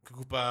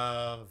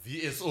 kukupa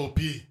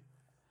VSOP.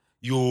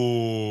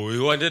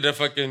 You wanted a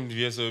fucking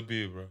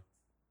VSOP, bro.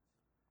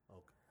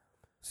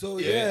 So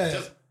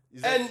yeah.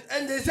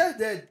 And they said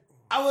that.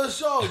 I was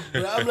shocked,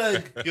 but I'm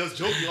like, he was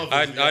joking.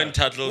 Obviously, yeah.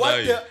 Untitled.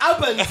 what the,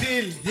 up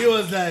until he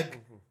was like,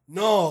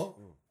 no,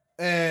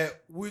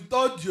 we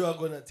thought you were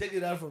gonna take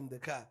it out from the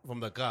car,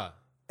 From the car.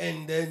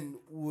 and then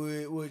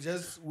we're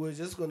just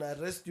gonna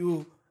arrest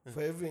you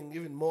for having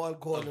even more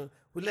alcohol.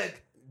 We're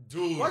like,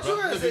 Dude, what bro.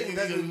 you guys saying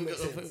doesn't make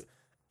sense.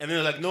 And then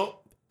they're like, no.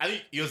 I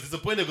think he was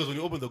disappointed because when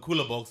you opened the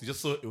cooler box, you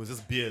just saw it was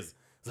just beers.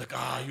 It's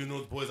like, you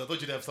know, boys, I thought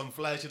you'd have some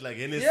fly shit like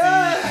Hennessy.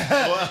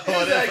 yeah, or It's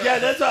whatever. like, yeah,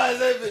 that's why I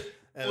said.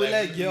 And We're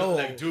like, like, yo,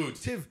 like, dude.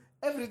 Chief,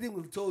 everything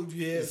we've told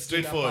you here It's is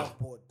straightforward.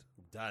 Board.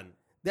 Done.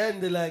 Then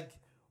they're like,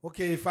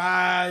 okay,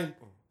 fine,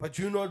 but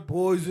you're not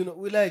boys. You know,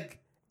 we're like,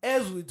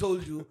 as we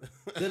told you,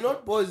 they're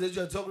not boys that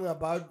you're talking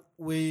about.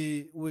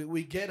 We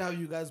get how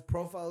you guys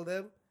profile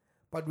them,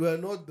 but we are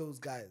not those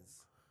guys.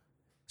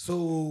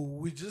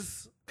 So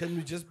can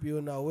we just be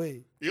on our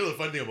way? You know the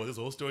funny thing about this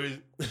whole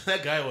story?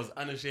 That guy was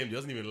unashamed. He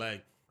wasn't even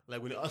lying.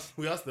 Like when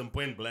we asked them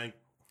point blank,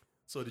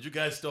 so did you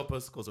guys stop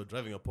us because we're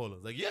driving a Polo?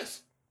 It's like,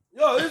 yes.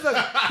 Yo, it's like,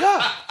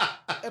 yeah,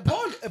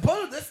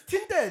 Apollo, that's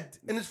tinted,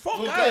 and it's four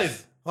Four guys.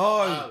 guys.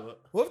 Oh,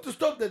 we have to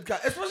stop that car,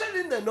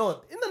 especially in the north.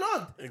 In the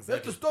north, we have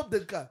Exactly. to stop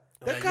that car.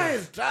 That like, car yeah.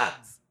 has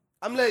drugs.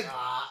 I'm like, Like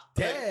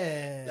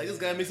damn. this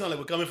guy makes it sound like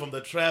we're coming from the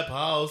trap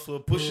house, we're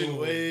pushing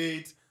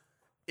weight.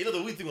 You know,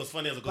 the weird thing was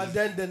funny as a But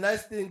then the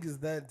nice thing is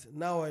that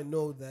now I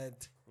know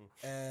that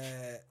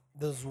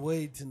there's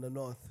weight in the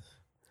north.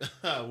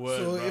 Word,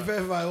 So bro. if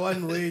ever I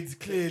want weight,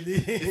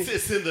 clearly,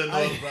 it's in the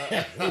north,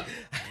 bro.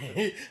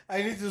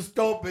 I need to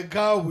stop a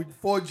car with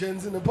 4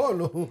 gents in a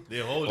polo. They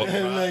hold it,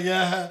 And bro. like,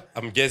 yeah.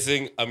 I'm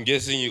guessing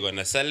you're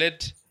gonna sell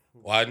it.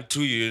 1,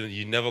 2,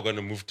 you're never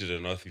gonna move to the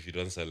north if you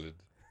don't sell it.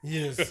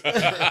 Yes.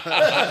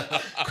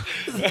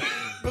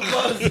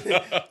 Because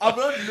I'm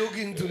not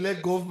looking to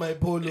let go of my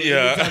polo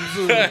anytime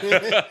soon.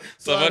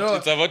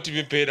 It's about to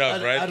be paid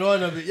off, right? I don't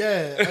want to be,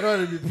 I don't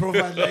want to be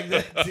profiled like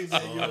that. It's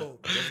like, yo.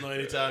 Just know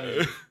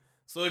anytime.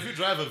 So if you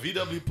drive a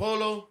VW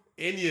Polo,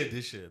 any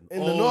edition, In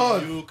the old,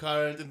 north. new,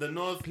 current, in the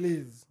north,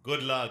 Please.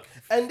 good luck.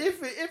 And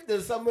if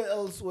there's somewhere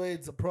else where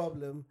it's a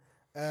problem,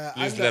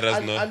 Please let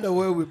us know. Under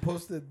where we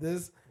posted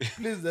this,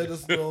 please let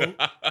us know.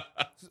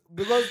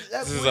 Because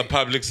This is a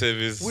public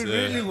service. we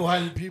really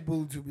want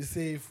people to be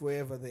safe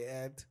wherever they're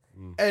at.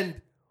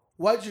 And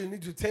what you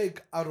need to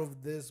take out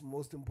of this,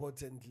 most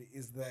importantly,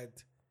 is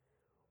that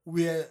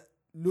we are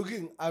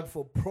looking out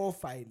for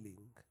profiling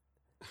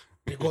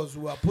because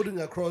we are putting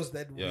across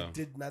that Yeah. we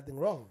did nothing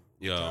wrong.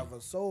 Yeah. We drive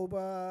us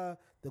sober.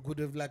 They could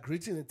have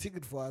written a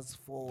ticket for us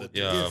for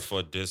Yeah, this.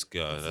 for disc,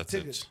 yeah, It's a that's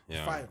ticket. it.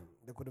 Yeah. Fine.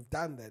 They could have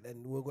done that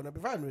and we're going to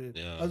be fine with it.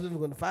 Yeah. I wasn't even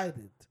going to fight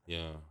it.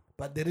 Yeah.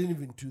 But they didn't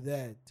even do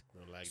that.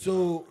 Like,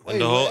 So And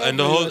the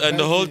whole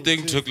wherever thing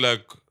you're took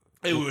like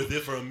hey, we were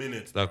there for a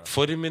minute.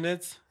 40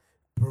 minutes.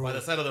 By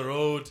the side of the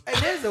road. And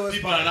there's the worst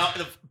People part. are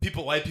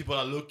out. White people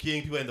are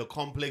looking. People in the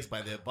complex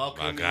by their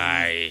balcony. My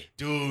guy.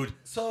 Dude.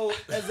 So,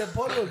 as a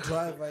polo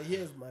driver,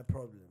 here's my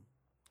problem.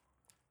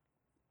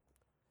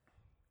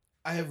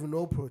 I have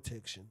no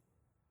protection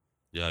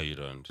Yeah, you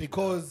don't.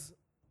 because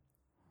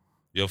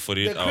You're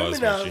 48 the hours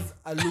criminals machine.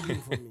 are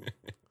looking for me.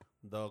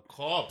 The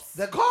cops.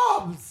 The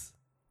cops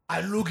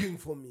are looking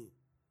for me.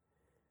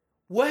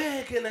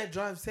 Where can I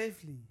drive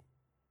safely?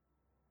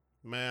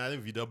 Man, I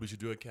think VW should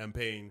do a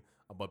campaign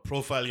about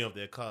profiling of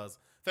their cars.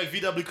 In fact,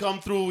 VW come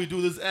through, we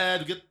do this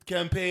ad, we get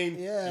campaign.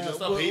 Yeah, You know,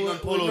 stop hating on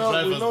polo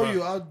drivers, we know bro.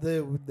 you out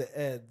there with the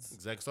ads,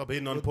 Exactly. Stop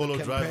hating on with polo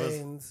the drivers.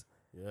 campaigns.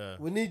 Yeah.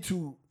 We need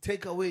to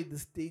take away the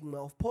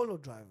stigma of polo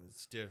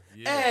drivers.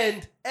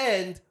 Yeah.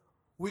 And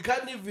we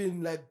can't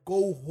even like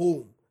go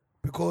home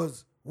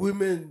because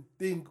women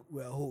think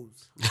we're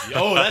hoes.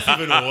 Oh, that's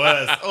even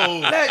worse. Oh,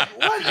 Like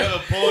what? you drive a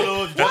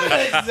polo, you drive What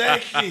a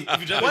exactly?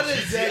 you drive What a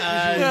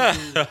exactly?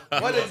 should we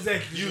do? What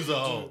exactly? use should a we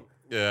hoe.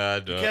 do? Yeah, I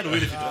don't. You can't wait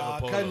if you drive Ah, a I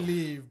polo. can't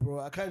leave, bro.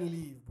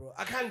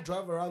 I can't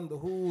drive around the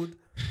hood.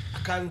 I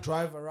can't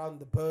drive around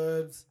the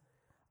burbs.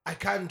 I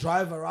can't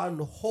drive around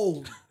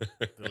home.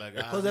 They're like,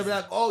 Because they'll be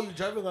like, oh, you're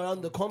driving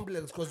around the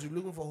complex because you're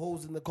looking for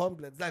holes in the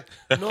complex. Like,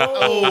 no.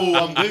 oh,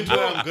 I'm going to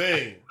where I'm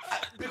going.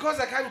 Because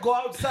I can't go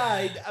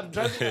outside, I'm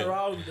driving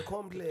around the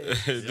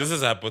complex. This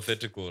is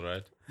hypothetical,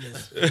 right?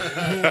 Yes.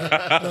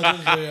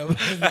 No,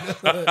 this is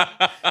very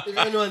if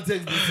anyone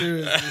takes this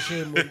seriously,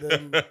 shame on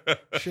them.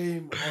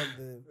 Shame on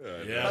them.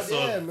 Yeah, But so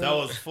yeah, man. that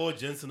was 4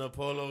 gents in a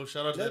polo.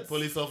 Shout out to that That's-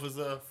 police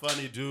officer.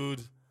 Funny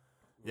dude.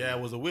 Yeah,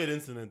 it was a weird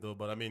incident though,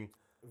 but I mean,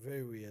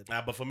 Very weird.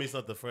 but for me, it's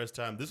not the first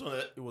time. This one,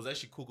 it was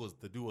actually cool because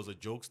the dude was a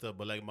jokester.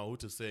 But like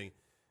Mahut is saying,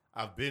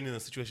 I've been in a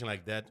situation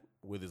like that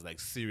where there's like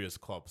serious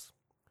cops,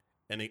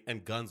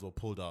 and guns were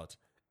pulled out,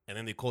 and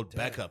then they called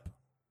backup.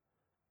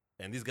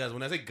 And these guys,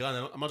 when I say gun,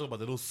 I'm not talking about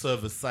the little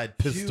service side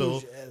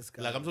pistol. Huge-ass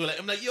gun. Like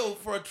I'm like, yo,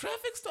 for a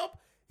traffic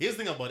stop. Here's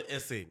the thing about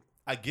SA.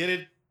 I get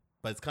it,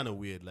 but it's kind of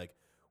weird. Like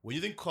when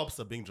you think cops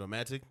are being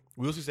dramatic,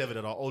 we also used to have it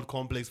at our old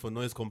complex for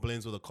noise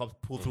complaints where the cops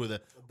pull through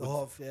the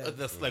Hoff, yeah.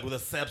 like with a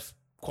SAPS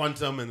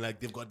Quantum and like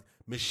they've got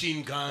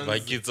machine guns. My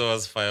kids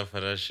always fire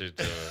for that shit.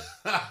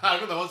 I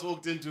remember I once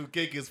walked into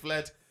KK's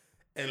flat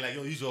and like,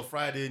 yo, usual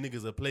Friday,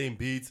 niggas are playing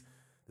beats.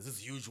 There's this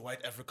huge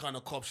white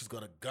Afrikaner cop. She's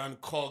got a gun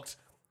cocked.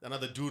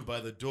 Another dude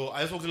by the door. I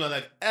just walked in and I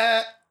was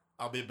like,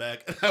 I'll be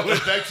back. I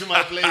went back to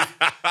my place.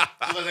 I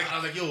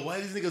was like, yo, why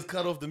these niggas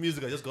cut off the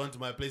music? I just gone to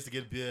my place to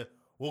get beer.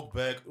 Walk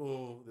back.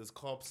 Oh, there's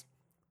cops.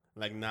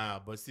 Like, nah.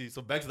 But see,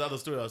 so back to the other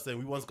story I was saying.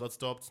 We once got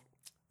stopped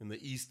in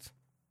the East.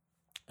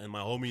 And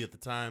my homie at the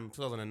time,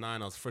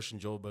 2009, I was fresh in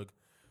Joburg.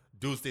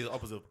 Dude stayed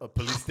opposite a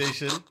police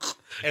station.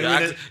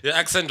 And Your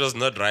accent was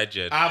not right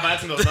yet. my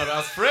accent was not. I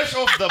was fresh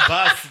off the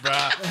bus,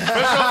 bruh.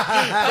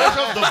 Fresh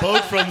off the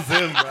boat from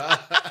Zim,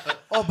 bruh.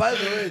 Oh, by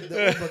the way,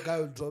 the Uber guy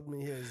who dropped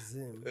me here is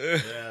Zim.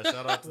 Yeah,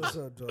 shout out to What's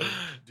up, dog?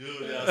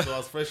 dude. Yeah, so I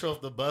was fresh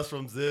off the bus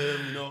from Zim,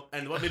 you know.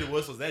 And what made it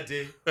worse was that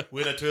day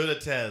we had a Toyota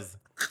Taz,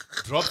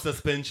 drop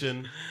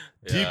suspension,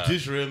 deep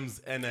dish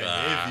rims, and a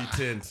heavy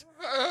tint.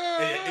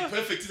 And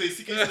perfect. So you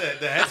see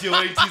the hat you're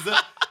wearing, teaser.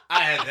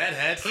 I had that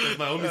hat with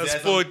my homies.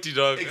 Sporty,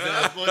 dog.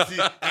 Exactly,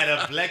 sporty. I had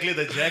a black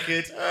leather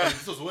jacket. And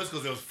this was worse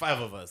because there was 5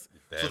 of us.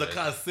 So the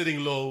car's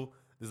sitting low.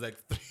 There's like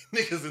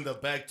 3 niggas in the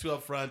back, 2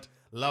 up front,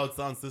 loud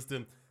sound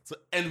system. So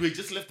and we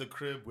just left the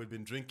crib. We'd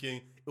been drinking.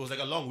 It was like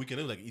a long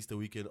weekend. It was like Easter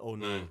weekend,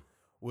 09.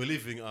 We're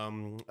leaving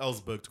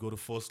Ellsberg to go to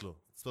Forslo.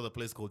 It's another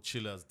place called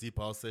Chillers, Deep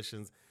House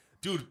Sessions.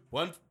 Dude,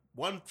 one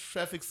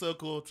traffic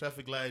circle,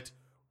 traffic light,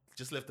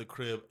 just left the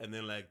crib, and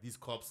then like these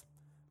cops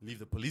leave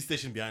the police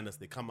station behind us.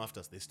 They come after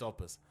us. They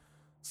stop us.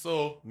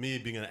 So me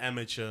being an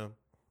amateur,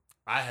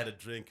 I had a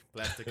drink,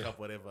 plastic cup,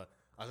 whatever.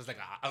 I was just like,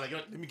 you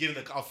know, let me get in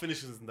the car. I'll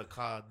finish this in the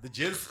car. The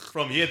gents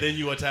from here, they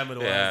knew what time it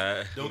was.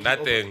 Yeah, Don't keep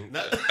nothing.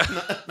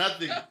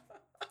 nothing.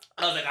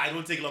 I was like, I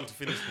don't take long to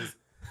finish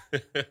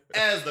this.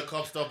 As the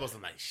cops stop us,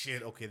 I'm like,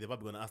 shit, okay, they're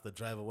probably gonna ask the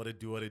driver what they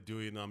do.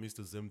 You know, I'm used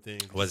to Zim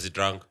things. Was he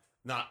drunk?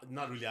 Nah,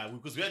 not really.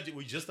 Because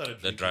we just started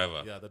The drinking.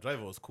 driver. Yeah, the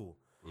driver was cool.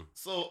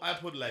 So I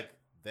put like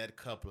that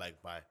cup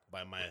like by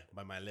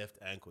my left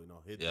ankle, you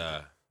know.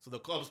 Yeah. So the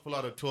cops pull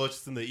out a torch.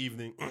 It's in the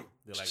evening.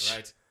 They're like,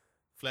 right,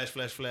 flash.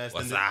 What's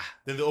Then that?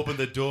 then they open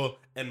the door,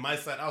 and my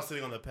side, I was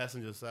sitting on the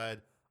passenger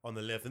side on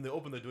the left. Then they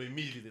open the door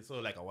immediately. They saw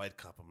like a white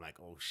cup. I'm like,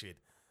 oh shit.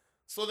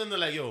 So then they're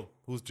like, yo,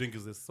 whose drink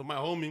is this? So my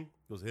homie, it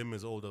was him,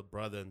 his older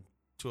brother, and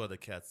 2 other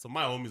cats. So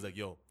my homie's like,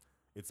 yo,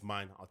 it's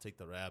mine. I'll take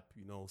the rap.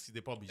 You know, see,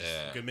 they probably just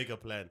you can make a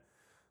plan.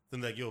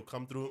 Then like, yo,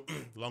 come through.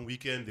 Long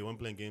weekend. They weren't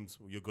playing games.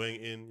 You're going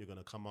in. You're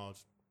gonna come out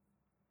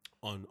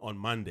on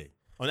Monday.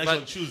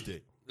 On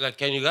Tuesday. Like,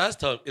 can you guys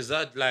tell? Is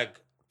that like?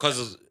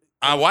 Because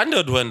I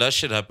wondered when that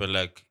shit happened.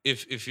 Like,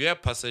 if you're a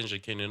passenger,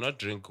 can you not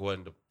drink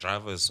when the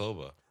driver is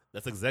sober?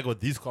 That's exactly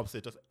what these cops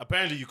said.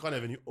 Apparently, you can't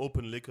have any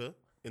open liquor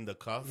in the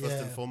car, first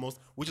and foremost,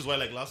 which is why,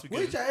 like, last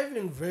weekend... Which I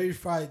even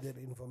verified that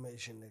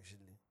information,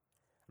 actually.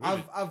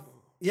 Really?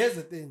 Here's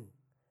the thing.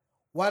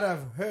 What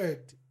I've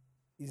heard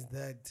is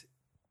that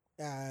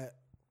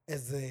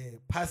as a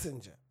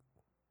passenger,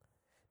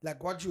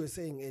 like what you were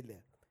saying earlier,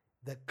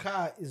 the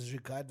car is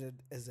regarded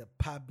as a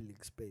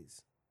public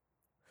space.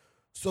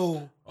 So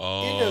in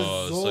a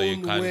zone so you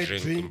can't where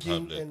drink in drinking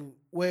public. and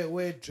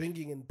where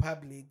drinking in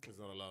public It's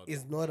not allowed.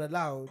 is not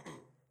allowed,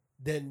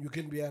 then you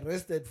can be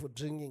arrested for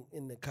drinking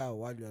in the car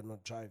while you are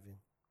not driving.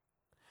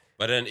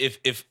 But then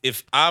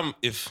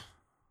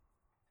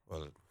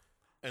well,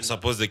 And,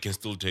 suppose they can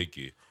still take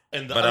you.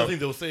 and the but other I'm- thing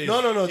they'll say is... No,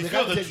 if they you're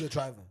can't the- take the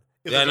driver.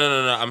 if Yeah, the-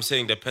 no. I'm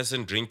saying the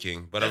person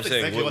drinking, but I'm That's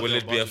saying exactly what will they're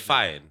it be a about to do.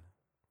 fine?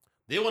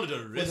 They wanted to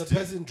For arrest the him,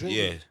 person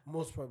drinking, Yeah.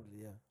 most probably,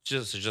 yeah.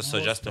 Just Most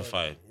to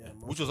justify. probably, yeah,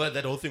 most which was why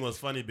that whole thing was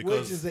funny Which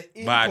because... is the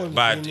Bad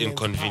inconvenience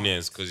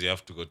inconvenience part. because you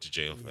have to go to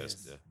jail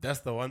first. Yeah. That's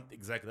the one...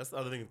 Exactly. That's the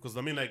other thing. Because,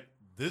 I mean, like,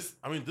 this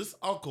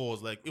alcohol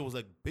was like... It was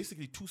like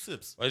basically 2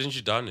 sips. Why didn't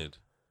you down it?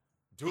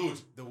 Dude,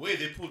 the way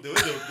they pulled...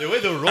 The way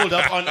they rolled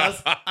up on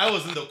us, I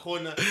was in the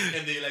corner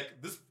and they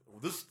like...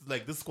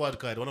 This squad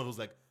car, one of those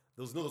like...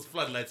 There was those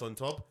floodlights on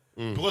top.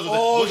 Because of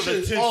Oh, because of the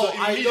shit. tint, Oh, so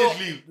I know.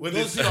 immediately when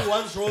they Those people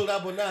once rolled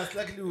up on us,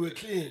 luckily we were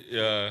clean.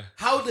 Yeah.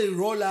 How they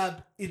roll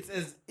up, it's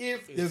as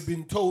if they've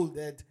been told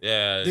that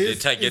Yeah, this they're is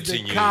the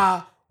targeting you.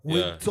 car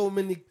with Yeah. so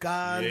many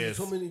guns, Yes.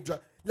 so many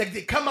drugs. Like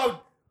they come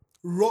out,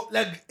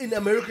 like in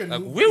American Like,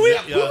 movies. wee-wee.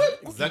 Yeah,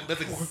 exactly.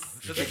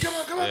 Hey, come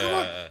on.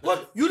 Yeah.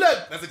 What? You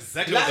like That's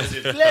exactly what lights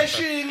they did.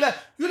 flashing? Like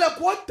you like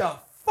what the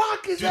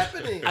fuck is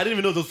happening? I didn't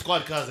even know those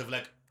squad cars have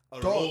like a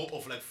Dog. row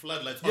of like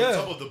floodlights Yeah. on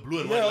top of the blue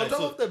and white Yeah, on lights.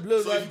 top of the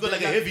blue, so if you've got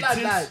like a heavy tint,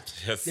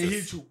 Yes, they yes.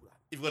 hit you.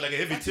 if you've got like a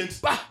heavy tint,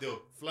 Bah.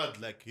 they'll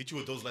hit you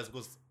with those lights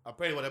because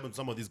apparently what happened to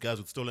some of these guys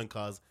with stolen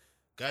cars,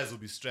 guys will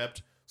be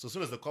strapped. So as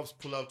soon as the cops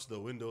pull out the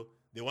window,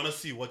 they want to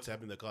see what's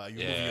happening in the car. Are you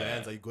moving your Yeah.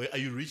 hands? Are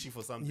you reaching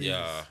for something?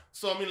 Yeah.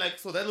 So I mean, like,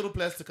 so that little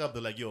plastic cup,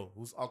 they're like, yo,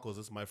 whose alcohol is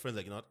this? My friend's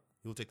like, you know what?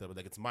 He'll take that, but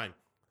like, it's mine.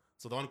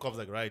 So the one cop's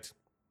like, right,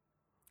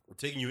 we're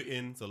taking you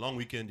in. It's a long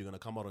weekend. You're gonna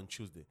come out on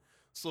Tuesday.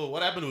 So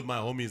what happened with my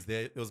homies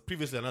there? There was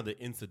previously another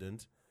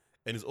incident,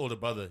 and his older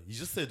brother. He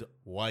just said,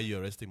 "Why are you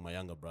arresting my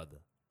younger brother?"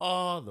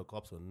 Oh, the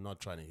cops were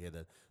not trying to hear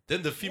that.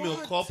 Then the female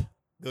What? cop.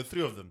 There were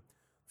 3 of them.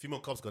 Female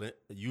cops got a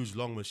huge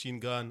long machine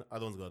gun.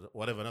 Other one's got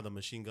another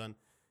machine gun.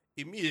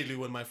 Immediately,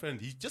 when my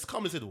friend, he just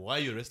come and said, "Why are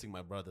you arresting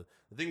my brother?"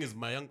 The thing is,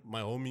 my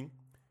homie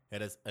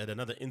had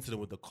another incident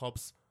with the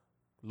cops.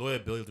 Lawyer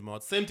bailed him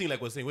out. Same thing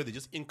like we're saying, where they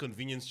just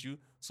inconvenienced you.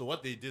 So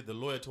what they did, the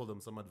lawyer told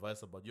them some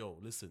advice about, yo,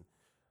 listen,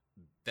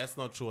 that's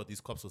not true what these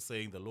cops were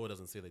saying. The law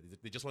doesn't say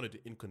that. They just wanted to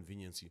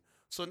inconvenience you.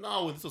 So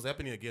now when this was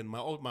happening again, my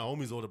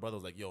homie's older brother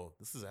was like, yo,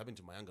 this is happening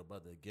to my younger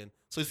brother again.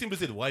 So he simply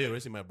said, why are you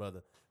arresting my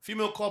brother?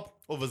 Female cop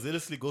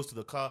overzealously goes to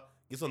the car,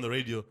 gets on the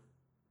radio.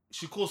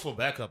 She calls for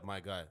backup, my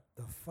guy.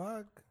 The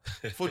fuck?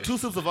 For 2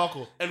 sips of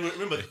alcohol. And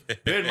remember,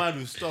 bear in mind,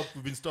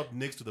 we've been stopped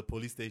next to the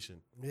police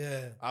station.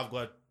 Yeah. I've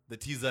got the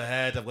teaser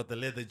hat. I've got the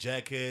leather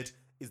jacket.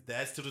 Is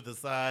that still to the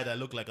side? I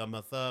look like I'm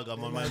a thug.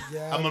 I'm on my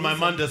Yeah, I'm on my he's a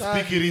Manda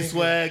thug, speakery nigga.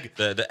 swag.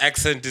 The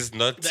accent is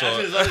not The so.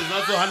 accent is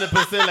not so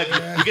 100%. Like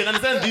you can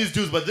understand these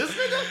dudes, but this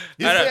nigga,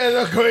 he's I don't-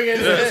 They're not going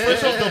anywhere.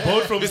 fresh off the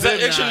boat from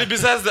Besides, Zim, actually, nah.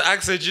 besides the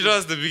accent, you know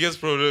what's the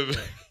biggest problem?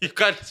 You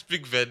can't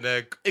speak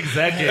Vernac.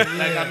 Exactly.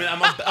 Like I mean,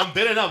 I'm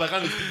better now, but I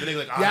can't speak the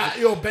nigga like Yeah,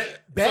 yo,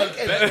 back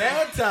at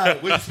that time,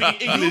 when you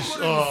speak English. you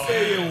couldn't Oh,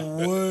 say a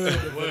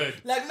word.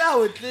 word. Like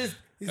now, at least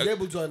he's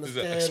able to He's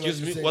understand. like, excuse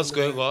what me, you're what's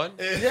saying. going on?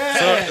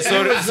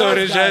 Yeah.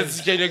 Sorry, guys.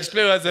 Jens, can you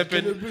explain what's Can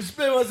happened? you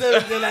explain what's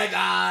happening? They're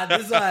like,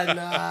 this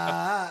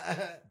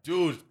one,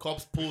 Dude,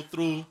 cops pull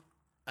through.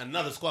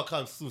 Another squad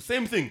comes through.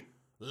 Same thing.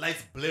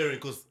 Lights blaring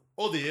because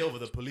all they hear over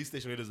the police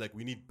station radio is like,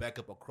 we need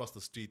backup across the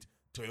street.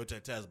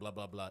 Toyota tires, blah,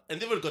 blah, blah. And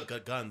they've already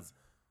got guns.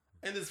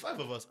 And there's 5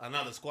 of us.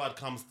 Another squad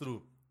comes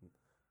through.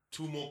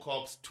 2 more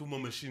cops, 2 more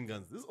machine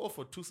guns. This is all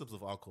for 2 sips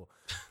of alcohol.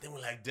 Then we're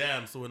like,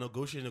 damn. So we're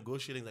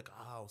negotiating. Like,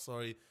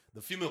 sorry.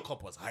 The female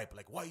cop was hype.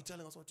 Like, why are you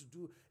telling us what to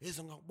do?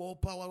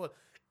 What?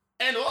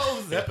 And all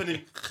this is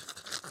happening.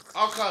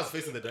 Our car is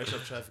facing the direction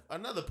of traffic.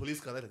 Another police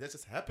car that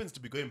just happens to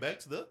be going back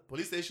to the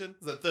police station.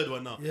 It's the third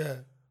one now. Yeah.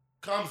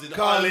 Comes in.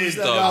 Comes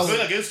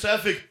Going against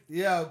traffic.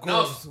 Yeah, of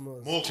Now, course.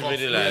 more Too cops.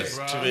 many lies.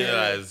 Bruh. Too many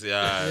lies.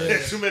 Yeah.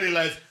 Too many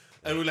lies.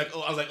 And we're like,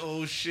 I was like,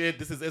 oh shit,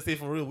 this is SA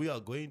for real. We are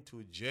going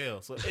to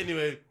jail. So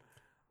anyway,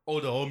 the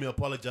homie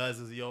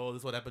apologizes. Yo, this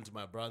is what happened to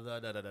my brother.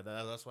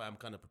 That's why I'm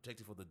kind of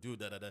protective for the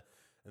dude. And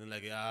then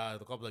like,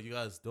 the cop's like, you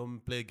guys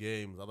don't play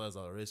games. Otherwise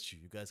I'll arrest you.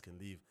 You guys can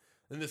leave.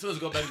 And as soon as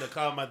we go back in the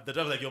car, the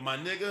driver's like, yo, my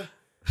nigga,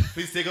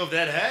 please take off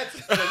that hat.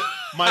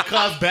 My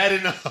car's bad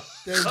enough.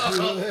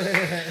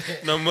 Thank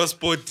you. No more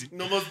sporty.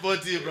 No more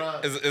sporty,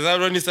 bro. Is that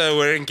when you started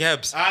wearing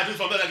caps? I just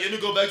from that, like, let me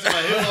go back to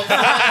my hip hop.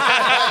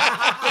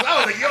 Because I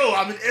was like, yo,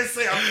 I'm in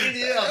SA, I'm in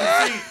here.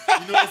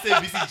 I'm seeing,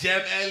 SABC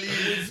Jam Alley.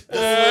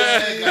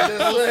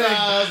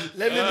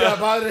 Let me be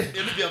about it.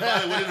 Let me be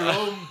about it. We're in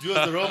Rome. Do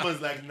us the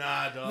Romans. Like,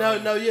 nah,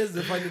 dog. Now, here's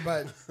the funny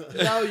part.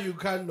 Now you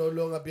can no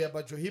longer be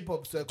about your hip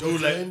hop circle.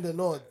 Dude, You're like- in the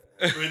north.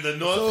 We're in the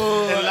north.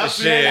 So, and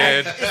last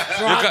Shit.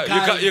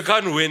 Guys. You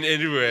can't win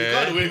anywhere. You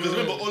can't win because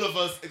remember all of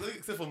us,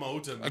 except for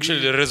Mahuta.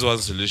 Actually, there is one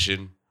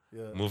solution.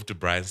 Move to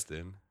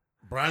Bryanston.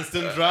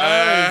 Branston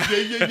Drive.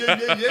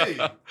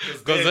 Yeah.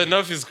 Because the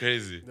north is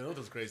crazy. The north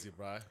is crazy,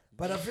 bro.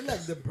 But I feel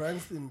like the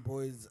Branston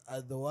boys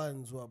are the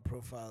ones who are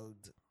profiled,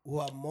 who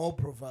are more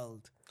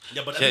profiled.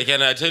 Yeah, but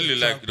Can I tell you,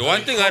 like, the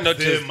one thing I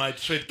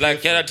noticed,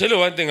 like, can I tell you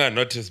one thing I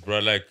noticed, bro?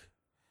 Like,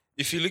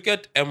 if you look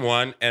at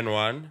M1,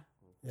 N1,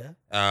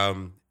 Yeah.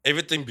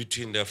 everything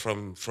between there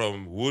from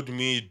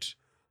Woodmead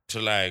to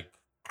like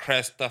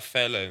Cresta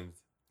Felons.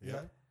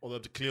 Yeah. All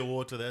up to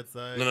Clearwater that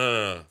side.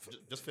 No.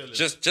 Just fairly.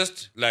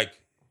 Just like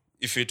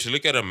if you to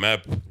look at a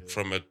map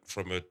from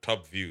a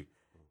top view,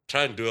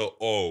 try and do an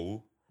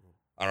O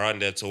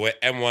around that. So where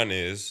M1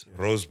 is,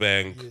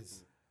 Rosebank,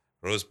 Yes.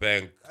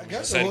 I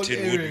guess the whole Sandton,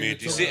 area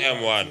Woodmead. You you're see talking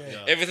M1. about,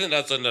 yeah. Everything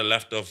that's on the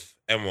left of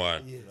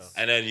M1. Yes.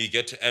 And then you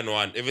get to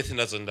N1, everything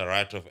that's on the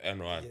right of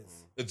N1.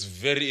 Yes. It's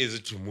very easy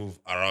to move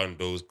around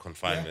those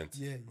confinements.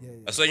 Yeah.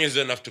 As long as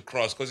you don't have to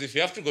cross. Because if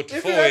you have to go to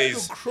If four you have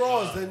ways, to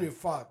cross, then you're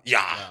fucked. you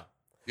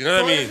know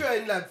So what I if mean?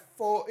 you're in like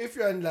if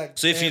you're in like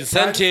So if you're in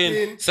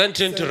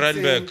Sandton to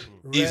Randburg,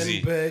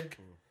 easy. Randburg,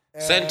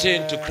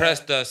 Sandton to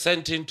Cresta,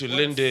 Sandton to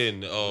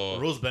Linden, or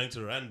Rosebank to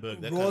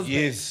Randburg. That Rosebank.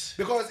 yes.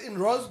 Because in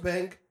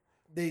Rosebank,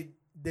 they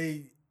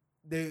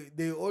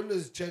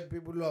always check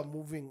people who are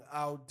moving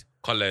out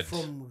Colette.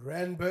 from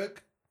Randburg,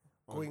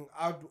 going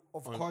out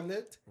of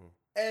Colette,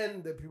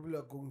 and the people who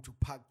are going to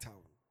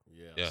Parktown.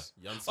 Yes.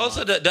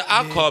 Also, the going there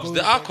are back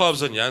cops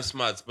to- on Jan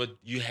Smarts, but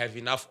you have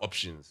enough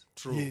options.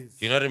 True. Yes.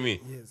 You know what I mean?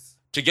 Yes.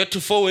 To get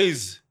to four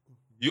ways,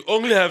 you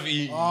only have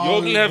you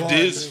want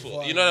this.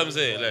 it, You know what I'm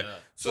saying? Like,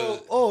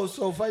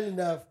 So funny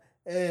enough,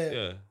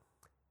 yeah.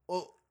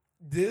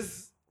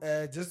 this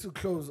just to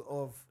close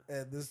off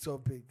this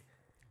topic,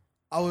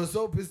 I was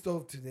so pissed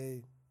off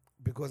today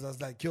because I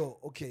was like, yo,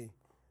 okay,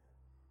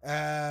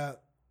 I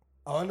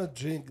want to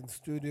drink in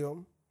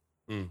studio.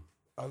 Mm.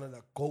 I want to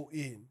like go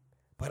in,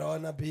 but I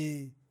want to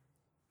be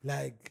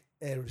like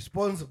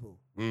responsible.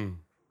 Mm.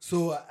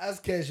 So I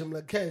asked Cash, I'm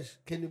like, Cash,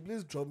 can you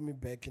please drop me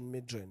back in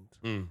Midrand?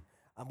 Mm.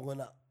 I'm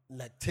gonna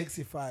like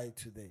Taxify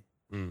today.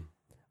 Mm.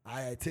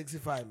 I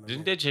Taxify, man.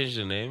 Didn't they change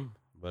the name,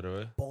 by the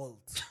way?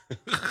 Bolt.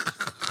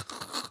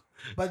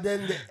 But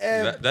then the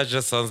app, That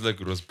just sounds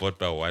like it was bought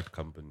by a white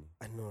company.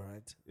 I know,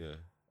 right? Yeah.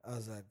 I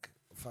was like,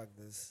 fuck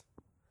this.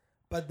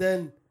 But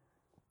then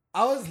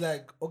I was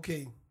like,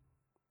 okay,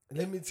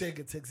 let me take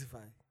a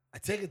Taxify. I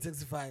take a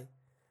Taxify.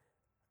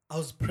 I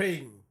was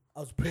praying.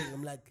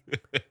 I'm like,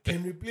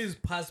 can we please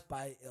pass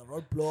by a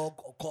roadblock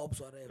or cops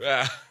or whatever?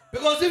 Yeah.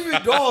 Because if you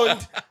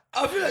don't,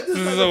 I feel like this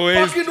is is like a a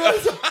waste. fucking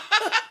waste.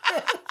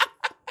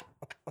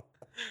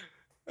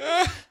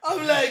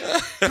 I'm like,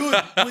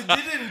 dude, we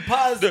didn't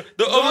pass.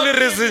 The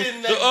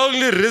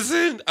only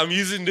reason I'm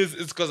using this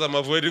is because I'm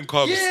avoiding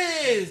cops.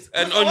 Yes.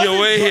 And 'cause on I your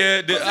wasn't way drunk.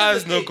 here, there 'Cause are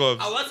here's the no thing,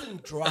 cops. I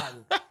wasn't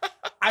drunk.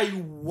 I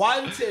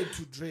wanted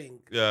to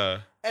drink.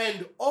 Yeah.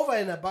 And over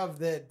and above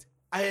that,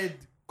 I had,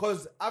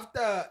 because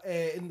after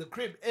in the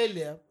crib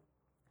earlier,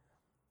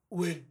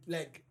 with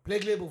like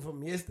Black Label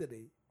from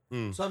yesterday.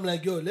 So I'm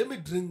like, yo, let me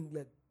drink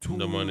like In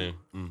the morning.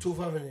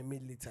 500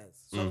 milliliters.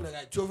 So I'm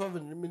like,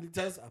 500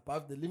 milliliters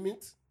above the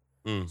limit.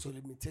 So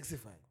let me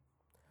Taxify.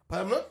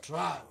 But I'm not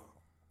drunk.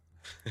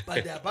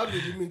 But they're above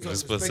the limit of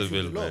respect for the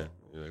Responsible, law. man.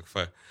 You're like,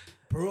 fine.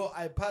 Bro,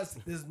 I passed.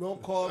 There's no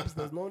cops.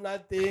 There's no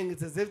nothing.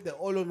 It's as if they're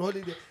all on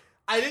holiday.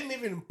 I didn't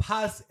even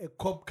pass a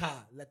cop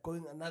car, like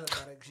going another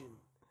direction.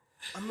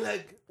 I'm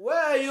like, where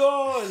are you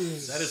all?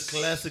 That is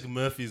classic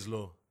Murphy's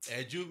Law.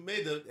 Had you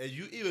made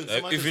you even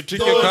if you took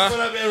There your was car,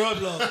 gonna be a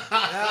roadblock.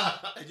 yeah.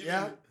 Had you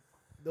Yeah. even-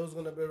 There was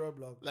gonna be a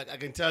roadblock. Like I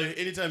can tell you,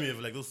 anytime you have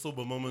like those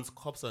sober moments,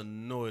 cops are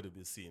nowhere to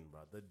be seen,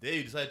 bro. The day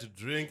you decide to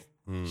drink,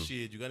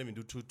 shit, you can't even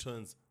do 2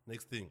 turns.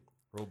 Next thing,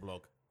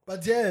 roadblock.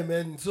 But yeah,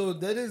 man. So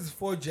that is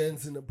 4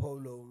 gents in a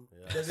polo.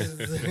 That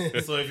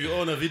is. So if you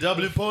own a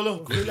VW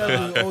Polo, I feel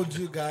like we owed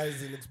you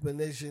guys an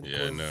explanation. Yeah,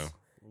 'cause no.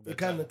 It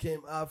kind of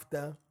came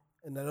after,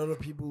 and a lot of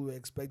people were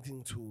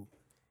expecting to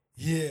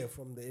hear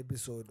from the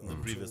episode the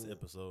onto previous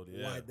episode,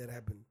 why that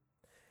happened.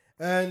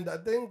 And I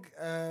think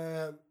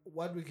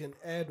what we can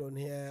add on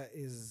here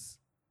is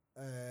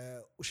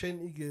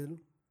Shane Eagle.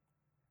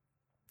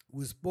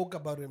 We spoke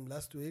about him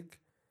last week.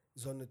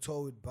 He's on a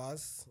tour with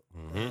Buzz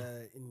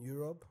in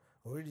Europe.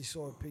 Already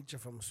saw a picture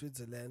from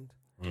Switzerland.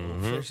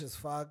 Fresh as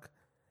fuck.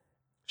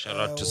 Shout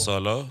out to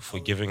Solo for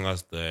giving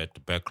us the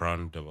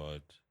background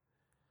about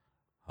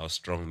how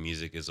strong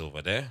music is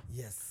over there.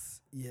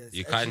 Yes. You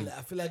Actually, can't-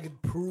 I feel like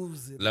it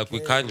proves it. Like, we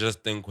clearly. can't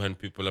just think when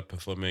people are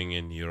performing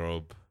in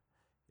Europe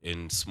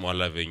in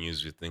smaller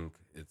venues, we think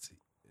it's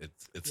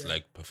Yeah.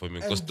 like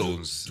performing And for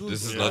Stones. dude,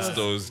 This is I not was-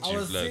 Stones, I chief.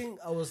 was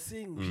Like,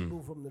 seeing,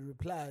 people from the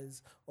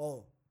replies.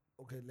 Oh,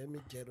 okay. Let me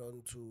get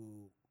on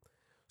to.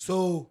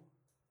 So,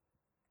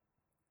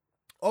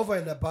 over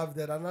and above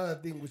that, another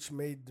thing which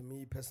made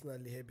me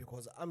personally happy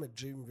because I'm a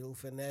Dreamville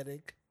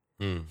fanatic.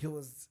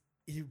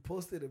 He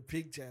posted a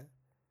picture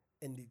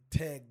and he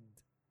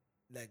tagged,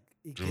 like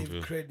he gave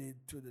Dreamville. credit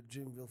to the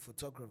Dreamville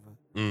photographer,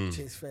 Mm.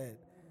 Chase Fade.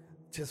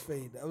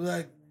 I was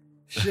like,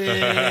 shit,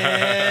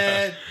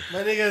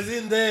 my nigga's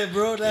in there,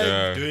 bro. Like,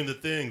 yeah. doing the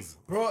things.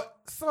 bro.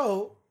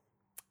 So,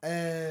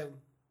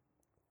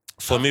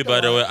 For me,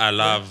 by the after- way,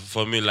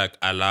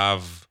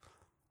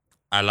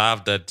 I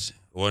love that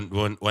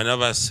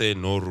whenever I say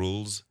no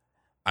rules,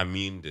 I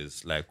mean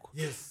this. Like,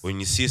 yes, when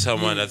you see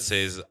someone that Yes.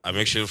 says, I'm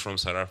actually from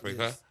South Africa,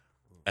 Yes.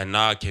 and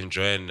now I can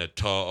join a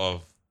tour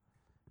of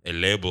a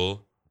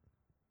label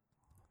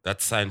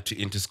that's signed to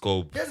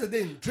Interscope. here's the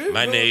thing. Dreamville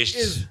Managed.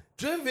 is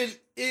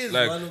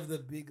Like- one of the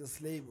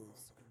biggest labels.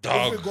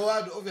 Dog. If we go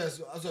out,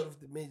 obviously, outside of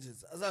the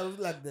majors, outside of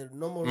like the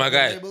normal My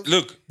guy, labels,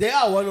 look, they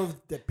are one of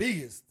the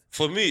biggest.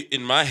 for me,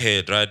 in my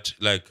head, right?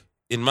 Like,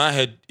 in my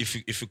head,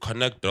 if you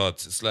connect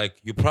dots, it's like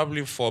you're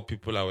probably 4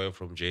 people away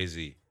from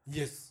Jay-Z.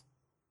 Yes.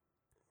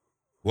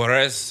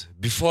 Whereas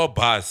before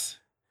Buzz,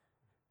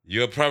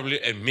 you're probably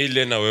 1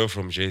 million away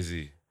from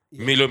Jay-Z.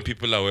 Million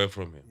people away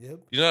from him. Yep.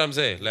 You know what I'm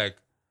saying? Like,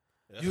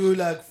 You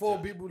like 4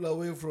 people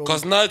away from.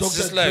 cause now it's Dr.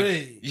 just like,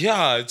 Dre.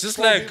 yeah, it's just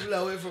 4 like, people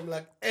away from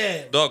like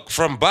M. dog,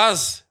 from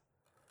Buzz.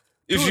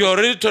 If Dude, you're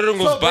already talking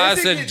So of Buzz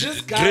basically, and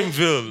this guy-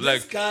 Dreamville, this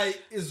like, guy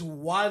is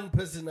 1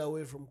 person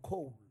away from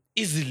Cole.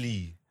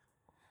 easily.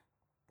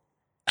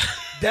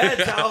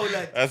 That's how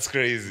like. That's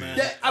crazy.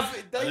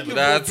 Thank you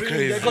That's for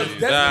bringing that, 'cause crazy.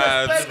 that's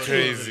That's perspective.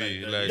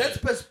 crazy. Like, That's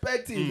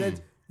perspective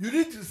that you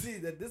need to see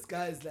that this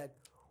guy is like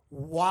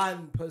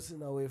 1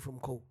 person away from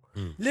Cole.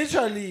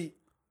 Literally,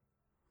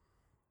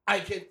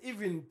 I can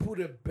even put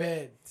a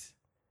bet.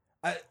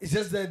 It's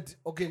just that,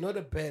 okay, not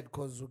a bet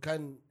because we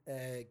can't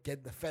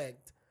get the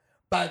fact,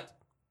 but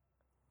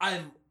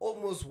I'm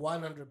almost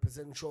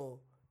 100% sure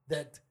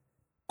that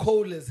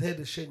Cole has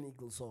heard a Shane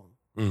Eagle song.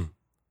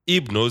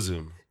 Ib knows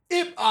him.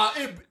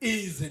 Ib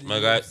easily. My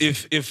guy,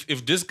 knows.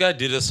 if this guy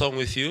did a song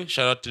with you,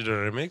 shout out to the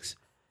remix.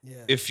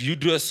 Yeah. If you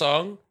do a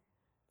song,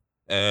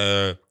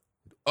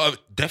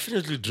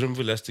 definitely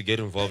Dreamville has to get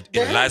involved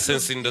They in have to,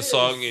 licensing the yes.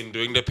 song, in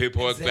doing the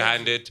paperwork Exactly.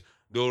 behind it.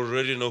 They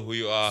already know who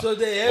you are. So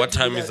they have What to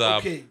be time like, is up?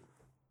 Okay,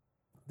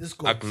 this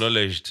goes.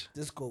 Acknowledged.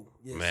 This go.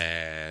 Yes.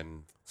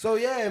 Man. So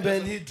yeah,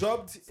 man, he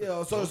dropped.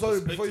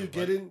 Sorry, before you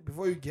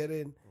perspective, get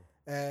in,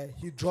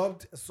 he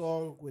dropped a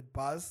song with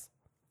Buzz.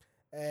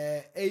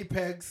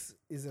 Apex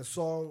is a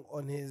song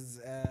on his.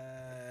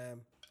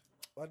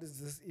 What is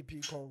this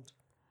EP called?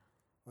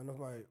 One of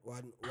my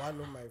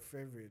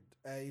favorite.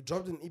 He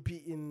dropped an EP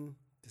in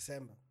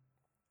December.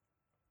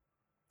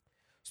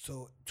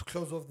 So to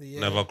close off the year,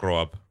 Never grow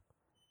up.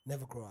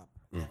 Never Grow Up.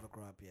 Never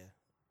Grow Up, yeah.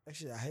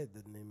 Actually, I had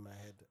the name in my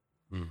head.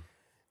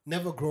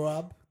 Never Grow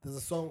Up. There's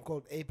a song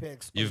called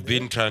Apex. on You've there.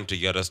 been trying to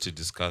get us to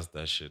discuss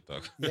that shit,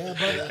 dog. Yeah,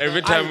 but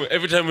Every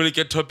time we look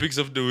at topics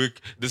of the week,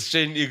 there's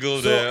Shane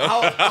Eagle So there.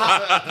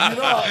 you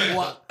know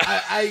what?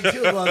 I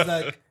still was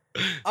like,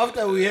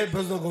 after we had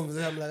personal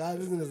conversation, I'm like,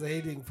 this nigga's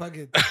hating. Fuck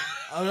it.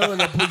 I'm not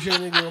gonna put your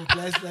nigga on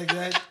place like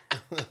that.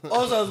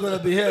 Also, I was gonna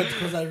be hurt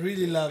because I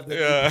really love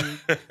that.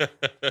 EP.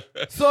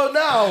 So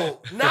now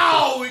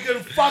we can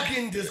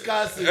fucking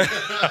discuss it.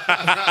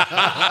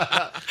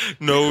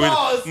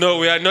 Because No,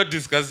 we are not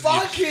discussing it.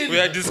 fucking We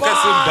are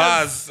discussing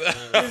Buzz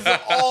Buzz. It's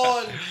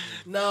on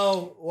now.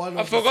 One.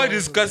 I Of the forgot songs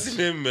discussing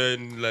him,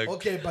 man. Like,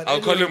 Okay, but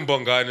I'll call anyway. him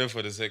Bongane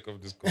for the sake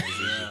of this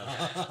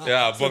conversation.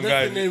 Yeah, So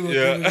that's the name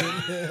Bongane. of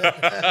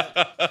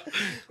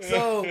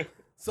Yeah. it.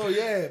 So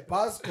yeah,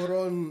 Buzz got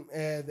on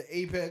the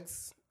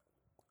Apex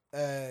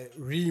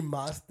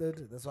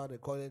remastered. That's what they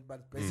call it,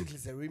 but basically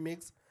it's a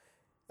remix.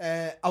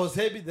 I was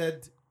happy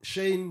that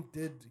Shane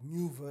did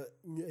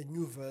a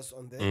new verse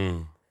on there.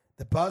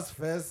 The Buzz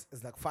verse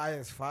is like fire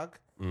as fuck.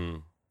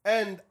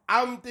 And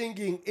I'm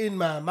thinking in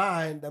my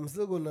mind, I'm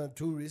still gonna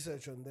do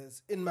research on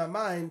this. In my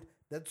mind,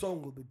 that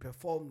song will be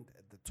performed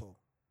at the tour.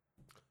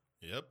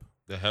 Yep.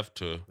 They have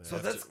to. So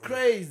that's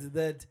crazy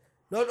that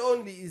not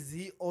only is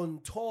he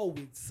on tour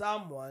with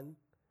someone,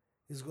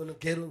 is gonna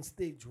get on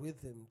stage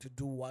with him to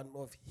do one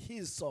of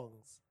his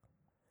songs.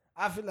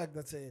 I feel like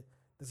that's a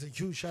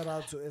huge shout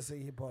out to SA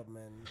Hip Hop,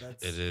 man.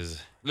 That's It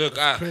is. Look,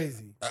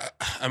 crazy.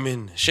 I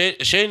mean,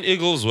 Shane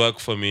Eagles' work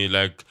for me,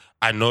 like,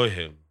 I know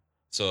him.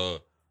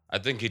 So I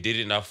think he did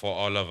enough for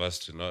all of us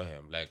to know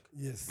him. Like,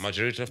 Yes.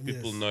 majority of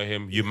people Yes. know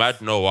him. You might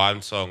know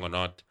one song or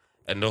not.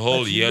 And the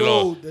whole But you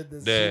yellow, know that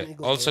there's Shane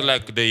Eagles also around.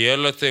 like the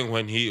yellow thing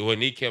when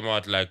he came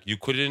out, like you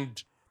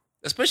couldn't,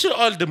 especially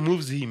all the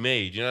moves he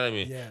made. You know what I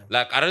mean? Yeah.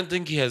 Like I don't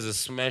think he has a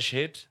smash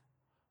hit,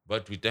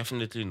 but we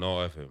definitely know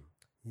of him.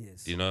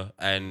 Yes. You know,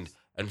 and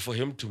for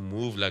him to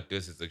move like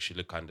this is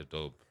actually kind of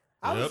dope.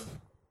 I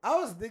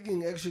was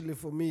thinking actually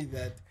for me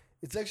that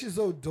it's actually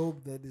so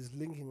dope that he's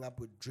linking up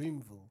with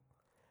Dreamville,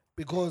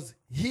 because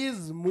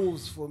his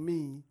moves for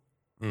me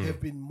have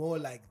been more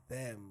like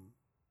them.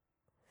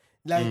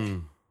 Like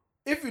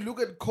if you look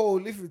at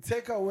Cole, if you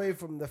take away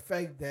from the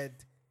fact that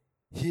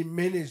he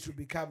managed to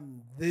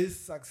become this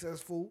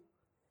successful,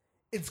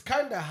 it's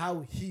kind of how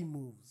he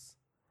moves.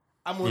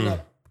 I'm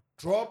gonna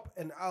drop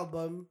an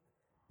album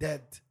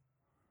that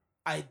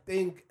I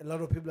think a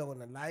lot of people are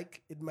gonna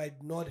like. It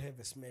might not have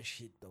a smash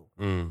hit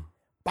though,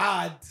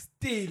 but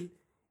still,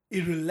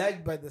 it will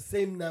liked by the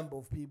same number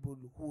of people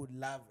who would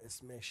love a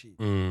smash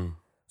hit.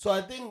 So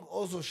I think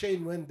also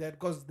Shane went that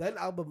because that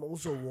album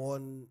also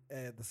won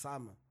the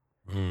summer,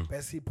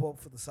 best hip hop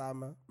for the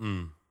summer,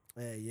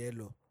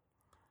 Yellow.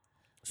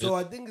 So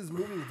I think it's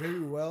moving very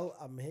well.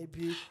 I'm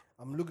happy.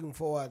 I'm looking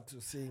forward to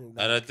seeing.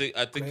 And I think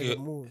greater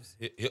moves.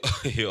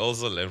 he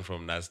also learned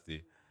from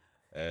Nasty.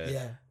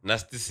 Yeah.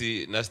 Nasty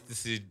C.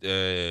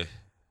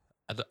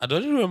 I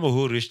don't remember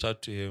who reached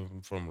out to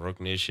him from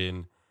Rock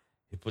Nation.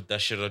 He put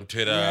that shit on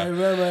Twitter. Yeah, I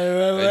remember.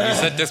 And he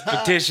set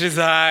expectations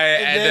high.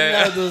 And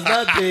then there was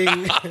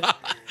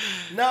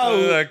nothing. Now,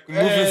 like move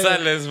in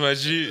silence, man.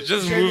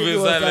 Just Shane move in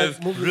was like,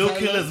 silence. move in Real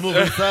silence. killers move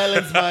in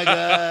silence, my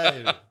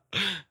guy.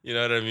 You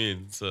know what I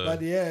mean? So,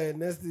 But yeah,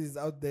 Nasty is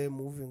out there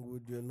moving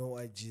with your no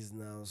IGs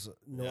now, so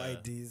no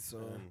IDs. So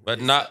but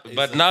now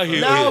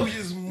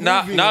he's moving.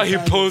 now he in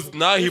silence. posts.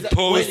 Now he It's like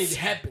posts. when it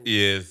happens.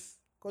 Yes.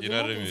 Because You you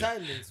know what I in mean?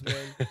 silence,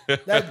 man.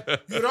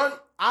 Like you don't.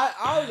 I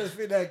always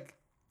feel like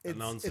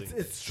Announcing.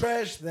 it's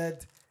trash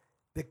that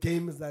the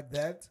game is like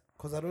that.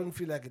 Because I don't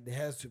feel like it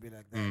has to be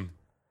like that.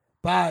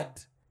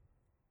 But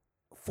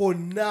for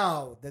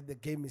now, that the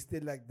game is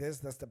still like this,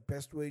 that's the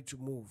best way to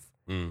move.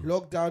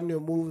 Lock down your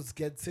moves,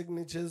 get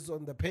signatures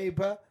on the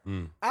paper.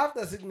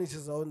 After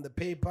signatures are on the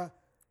paper,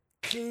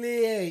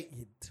 clear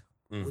it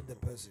with the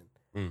person.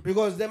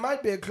 Because there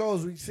might be a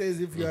clause which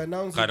says if you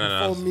announce it Can't before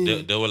announce.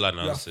 me, They will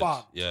announce you're it.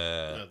 fucked.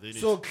 Yeah.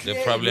 So clear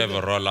They probably it have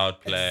with a rollout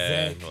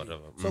plan Exactly. or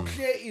whatever. So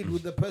clear it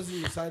with the person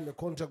you signed the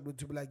contract with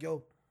to be like,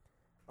 yo,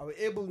 are we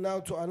able now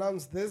to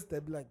announce this?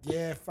 They'll be like,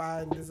 yeah,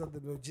 fine. These are the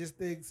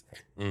logistics.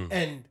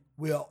 And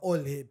we are all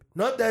hip.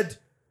 Not that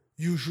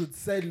you should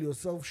sell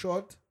yourself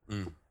short,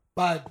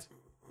 but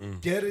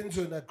get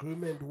into an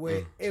agreement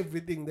where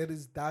everything that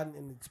is done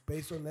and it's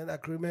based on that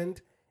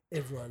agreement,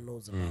 everyone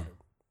knows about it.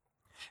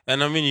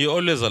 And I mean, you're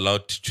always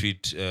allowed to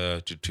tweet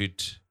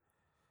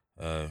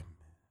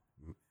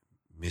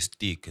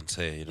Mystique and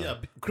say, you know, Yeah,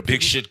 cryptic-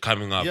 big shit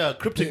coming up. Yeah,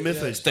 cryptic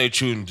message. Stay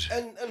tuned.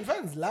 And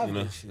fans love You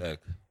know, that shit. like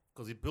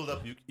Because you build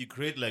up, you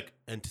create like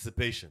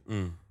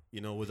anticipation,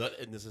 you know, without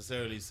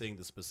necessarily saying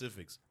the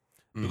specifics.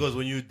 Because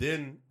when you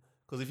then,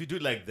 because if you do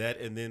it like that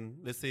and then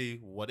let's say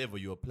whatever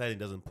you're planning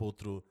doesn't pull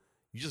through,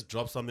 you just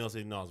drop something else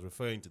saying, no, I was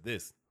referring to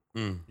this,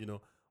 you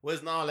know.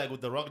 Whereas now, like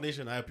with the Rock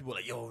Nation, I have people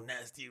like, yo,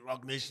 Nasty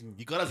Rock Nation,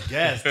 you got us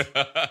gassed.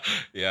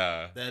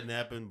 yeah. That didn't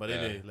happen. But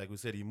anyway, like we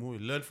said, he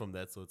learned from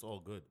that, so it's all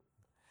good.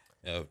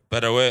 Yeah. By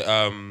the way,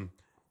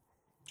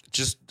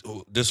 just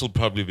this will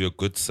probably be a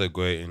good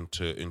segue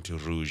into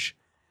Rouge.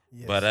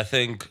 Yes. But I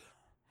think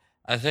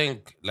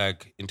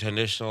like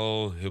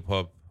international hip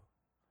hop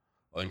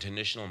or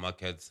international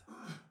markets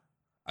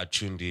are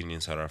tuned in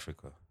South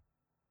Africa.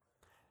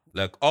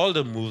 Like all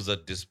the moves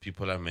that these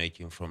people are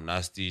making, from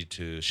Nasty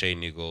to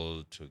Shane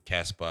Eagle to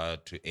Casper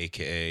to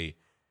AKA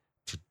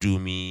to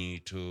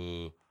Doomy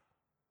to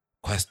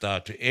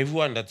Questa to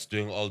everyone that's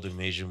doing all the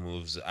major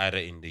moves either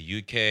in the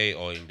UK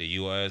or in the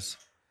US,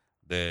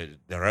 the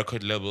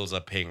record labels are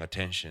paying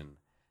attention.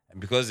 And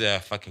because they are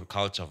fucking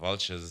culture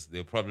vultures,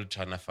 they're probably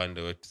trying to find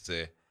a way to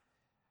say,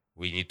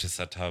 we need to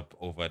set up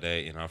over there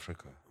in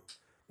Africa.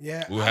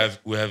 Yeah.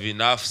 We have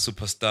enough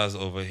superstars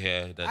over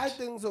here that I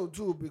think so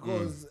too,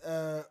 because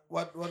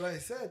what I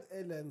said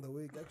earlier in the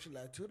week, actually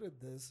I tweeted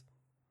this.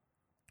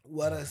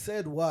 What I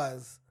said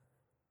was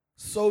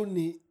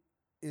Sony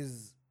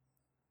is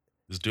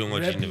doing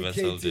what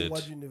Universal replicating did.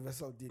 what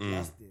Universal did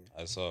last year.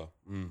 I saw.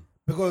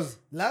 Because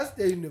last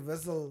year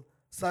Universal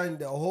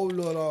signed a whole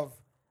lot of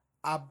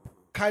up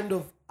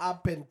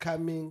and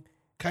coming,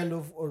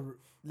 or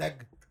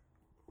like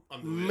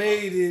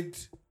made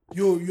it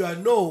you are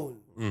known,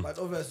 but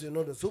obviously you're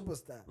not a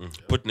superstar.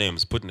 Put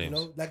names. You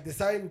know, like they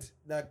signed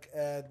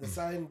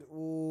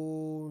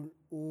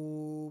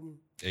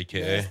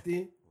AKA.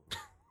 Nasty.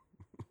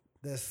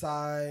 They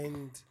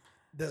signed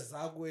the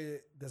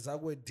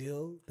Zagwe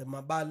deal, the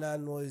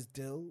Mabala noise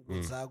deal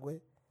with Zagwe.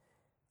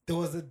 There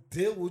was a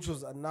deal which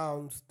was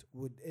announced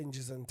with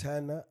Angie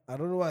Santana. I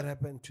don't know what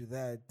happened to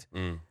that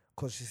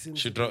because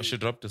She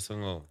dropped a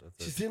single.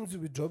 That's She it. seems to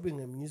be dropping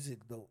her music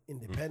though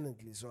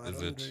independently, so I Is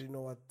don't it? really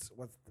know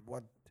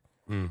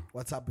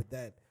what's up with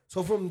that.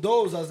 So from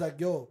those, I was like,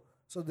 yo.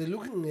 So they're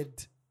looking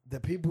at the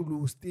people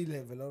who still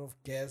have a lot of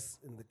gas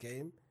in the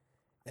game,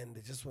 and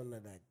they just wanna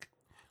like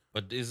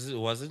But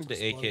wasn't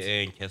the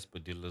AKA and Casper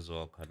deal as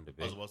well kind of I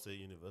big? was about to say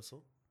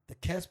Universal. the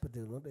Casper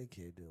deal, not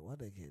AKA deal.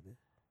 What AKA deal?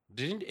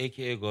 Didn't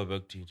AKA go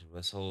back to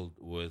Universal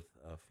with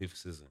fifth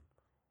season?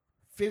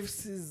 Fifth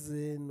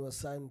season was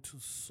signed to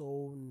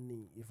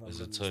Sony, if I'm Was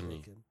not it Sony?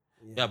 mistaken.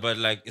 Yeah, but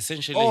like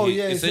essentially, Oh, he,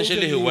 yeah,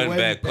 essentially he went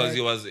back because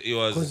he was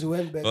Because he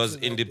went back. was to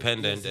that-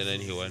 independent yes, and then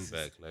yes, he yes, went yes,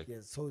 back. yes. Like,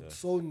 yes. So yeah.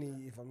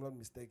 Sony, if I'm not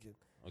mistaken.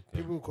 okay.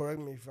 People correct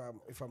me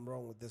if I'm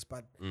wrong with this,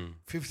 but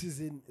fifth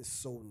season is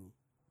Sony.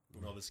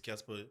 No, this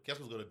Casper's got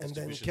a And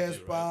then distribution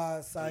Casper deal,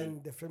 right?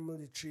 signed the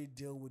Family Tree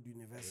deal with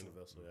Universal.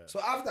 Universal, yeah. So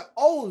after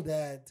all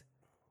that,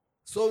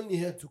 Sony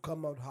had to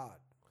come out hard.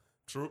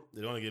 True.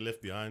 They don't want to get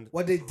left behind.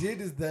 What they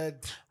did is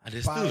that Are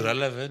they by- still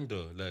relevant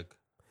though? Like,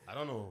 I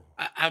don't know.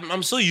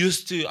 I'm so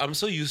used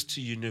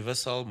to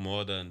Universal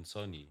more than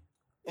Sony.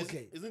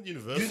 okay, Isn't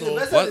Universal?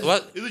 Universal-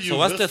 What? Is it So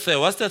what's the Universal? third?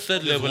 What's the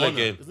third It's label Warner.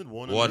 again? Isn't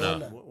Warner?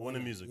 Warner. Warner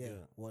Music, yeah.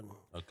 Warner.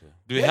 Okay.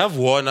 Do we have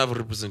Warner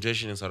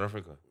representation in South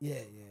Africa? Yeah,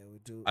 we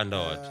do. Under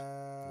what?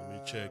 Let me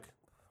check.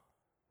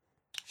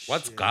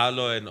 What's shit.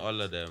 Galo and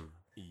all of them?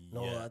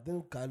 No, Yeah. I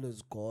think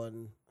Carlo's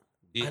gone.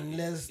 E-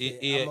 Unless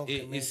they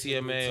amalgamate it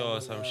ECMA with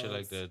or someone some shit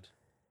like else.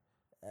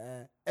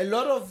 that. A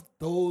lot of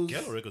those.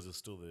 Gallo Records is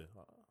still there.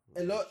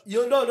 A lot.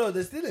 No,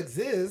 they still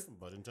exist.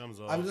 But in terms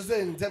of. I'm just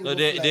saying. In terms No, of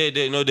they like,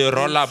 they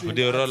roll up. mainstream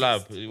They roll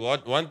up. artists.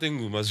 What one thing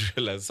we must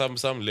realize: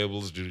 some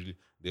labels do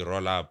they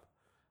roll up.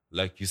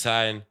 Like you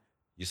sign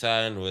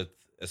with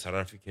a South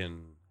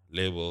African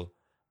label.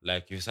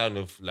 Like you sign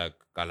with like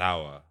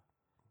Kalawa,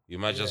 you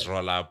might just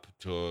roll up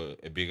to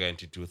a bigger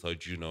entity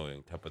without you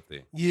knowing, type of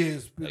thing.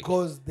 Yes,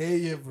 because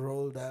they have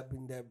rolled up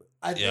in them.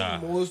 I Yeah.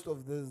 think most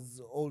of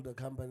these older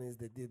companies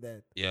they did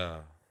that.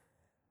 Yeah.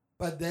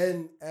 But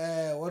then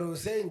what I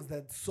was saying is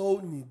that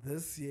Sony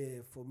this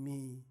year for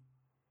me,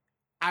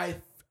 I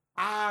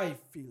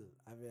feel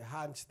I have a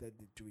hunch that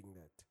they're doing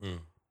that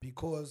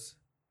because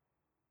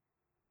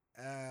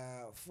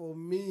for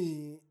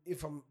me,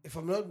 if I'm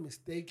not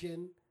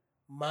mistaken,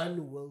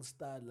 Manu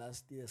Wellstar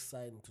last year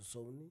signed to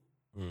Sony.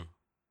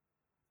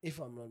 If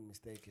I'm not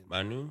mistaken,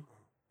 Manu.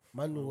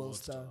 Manu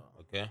Wellstar,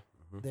 Okay.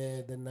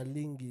 the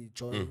Nalingi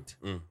joint.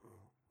 Mm.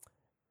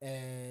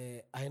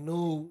 I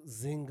know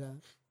Zinga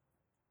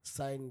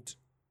signed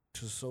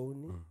to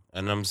Sony.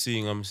 And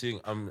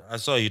I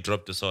saw he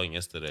dropped the song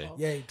yesterday.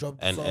 Yeah, he dropped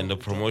the And song, and the he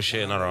dropped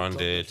promotion the- around dropped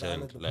the it trailer,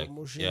 and the like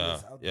promotion yeah,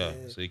 is out yeah.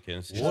 there. So you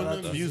can see Shout Warner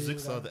out to Music Zinga.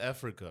 South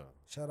Africa.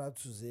 Shout out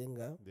to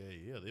Zinga.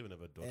 Yeah, they even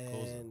have a dot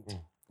And closer.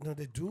 no,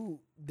 they do.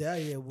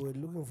 We're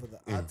looking for the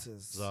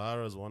artists.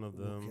 Zahara is one of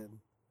who them.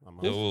 can- I'm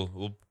Yeah, out.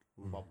 we'll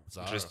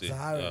Zahara. interesting.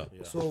 Zahara.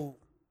 Yeah. So,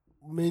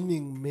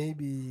 meaning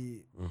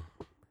maybe.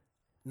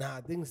 Nah,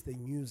 I think it's the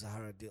new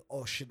Zahara deal.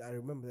 Oh shit, I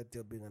remember that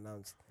deal being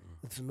announced.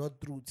 It's not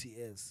through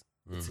TS.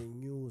 It's a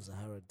new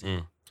Zahara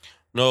deal.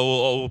 No,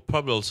 we'll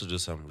probably also do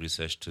some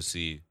research to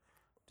see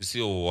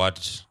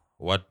what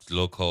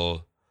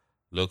local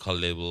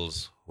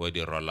labels where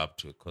they roll up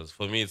to. Because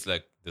for me, it's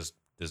like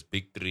there's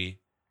big three.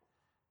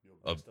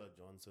 Big Star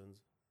Johnson's.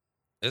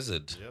 Is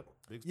it? Yep.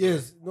 Big Star.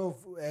 Yes, no,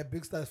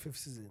 Big Star's fifth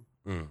season.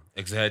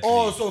 Exactly.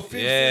 Oh, so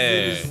fifth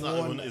yeah. season is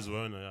Warner. Is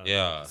Warner,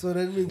 Yeah. So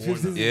that means fifth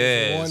season is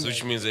Yes, Warner.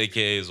 which means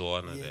AKA is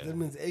Warner Yeah, that then.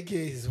 means AK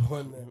is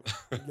one.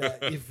 Yeah,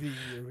 if he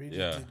really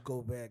Yeah. did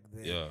go back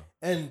there.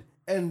 Yeah.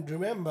 And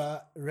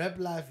remember, Rap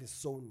Life is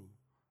Sony.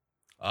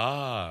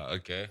 Ah,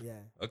 okay. Yeah.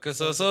 Okay,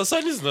 so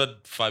Sony's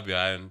not far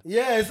behind.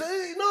 Yeah, so,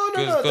 no.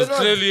 Because they're not.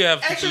 clearly you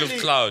have people of Actually-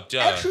 clout,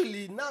 yeah.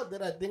 Actually, now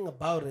that I think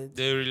about it,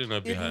 They're really not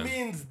it behind.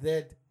 means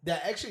that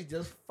they're actually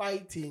just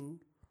fighting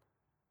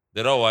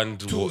They don't want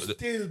to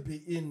still be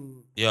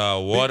in. yeah,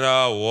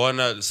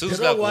 Warner. They Seems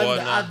don't like want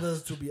Warner. the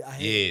others to be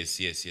ahead. Yes.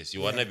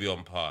 You wanna be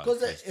on par.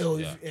 Because first,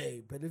 yeah.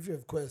 but if you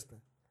have Questa,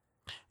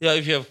 Yeah,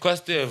 if you have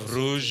Costa, you have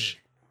Rouge,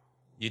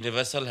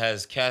 Universal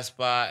has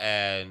Casper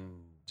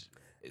and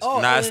it's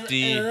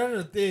Nasty. And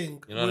another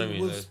thing, You know what I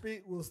mean?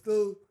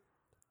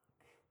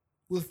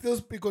 We'll still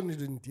speak on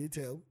it in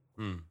detail.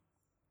 Hmm.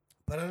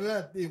 But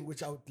another thing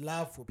which I would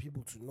love for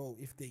people to know,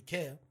 if they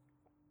care,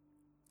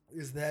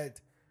 is that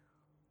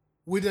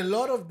with a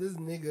lot of these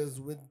niggas,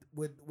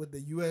 with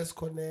the US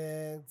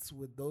connects,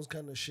 with those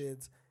kind of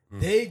shits,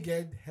 they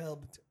get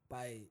helped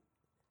by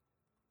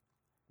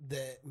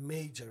the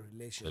major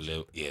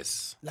relationships.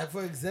 Yes. Like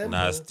for example,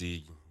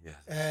 Nasty.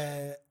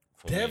 Yeah.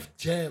 For Def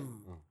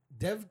Jam.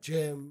 Def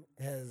Jam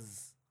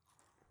has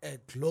a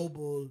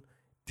global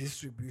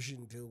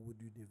distribution deal with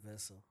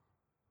Universal.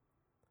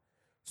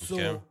 So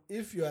Okay.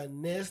 if you are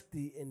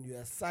Nasty and you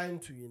are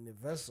signed to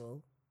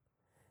Universal,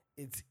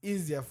 it's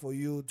easier for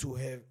you to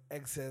have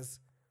access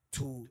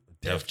to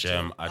Def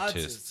Jam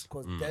artists.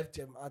 because Def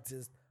Jam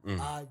artists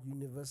are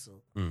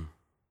universal.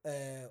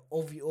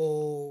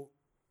 OVO,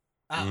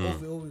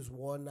 OVO is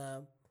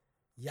Warner.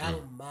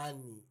 Young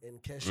Money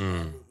and Cash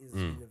Money is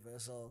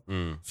universal.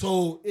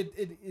 So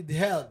it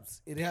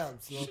helps. It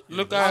helps.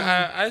 Look,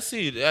 I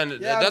see it, and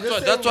Yeah, I'm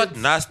just that's saying what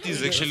Nasty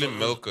is actually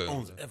milking.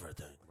 Owns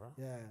everything, bro.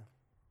 Yeah.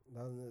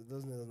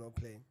 Those niggas not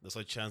playing. That's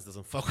why Chance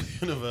doesn't fuck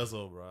with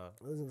Universal, bro.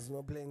 Those niggas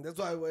not playing. That's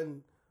why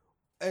when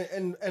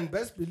and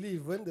best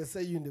believe when they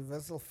say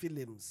Universal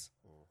Films,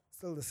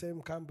 still the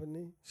same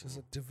company, it's just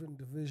a different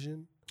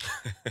division.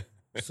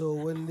 So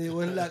when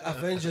like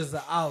Avengers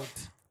are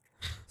out,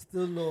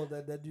 still know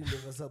that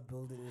Universal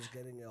building is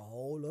getting a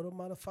whole lot of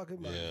motherfucking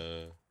money.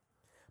 Yeah.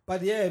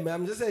 But yeah, man,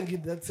 I'm just saying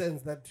in that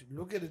sense that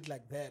look at it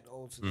like that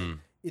also. That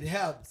it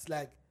helps.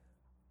 Like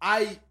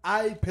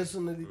I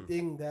personally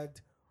think that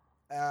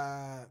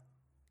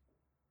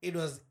it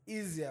was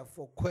easier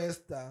for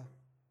Questa.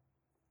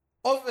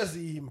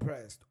 Obviously he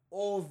impressed.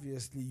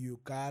 Obviously you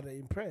gotta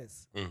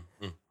impress.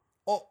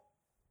 Oh,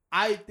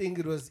 I think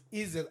it was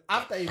easier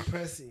after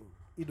impressing,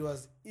 it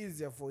was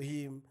easier for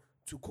him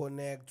to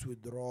connect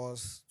with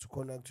Ross, to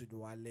connect with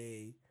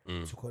Wale,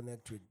 to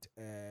connect with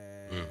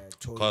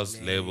Tory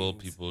Because label Lanez,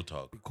 people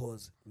talk.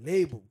 because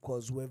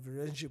we have a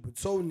relationship with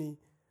Sony.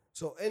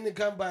 So any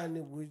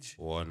company which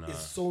Warner. is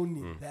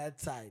Sony that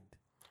side.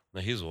 No,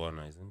 he's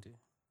Warner, isn't he?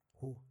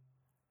 Who?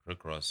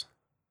 Rick Ross.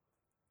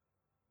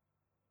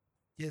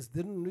 Yes,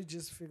 didn't we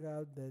just figure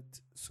out that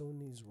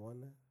Sony is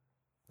Warner?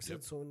 We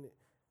said Sony.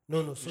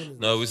 No, Sony.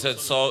 No, we said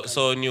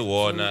Sony,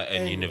 Warner,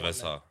 and and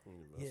Universal.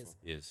 Yes.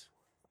 Yes.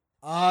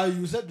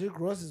 You said Rick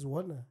Ross is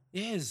Warner.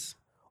 Yes.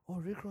 Oh,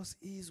 Rick Ross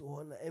is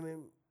Warner.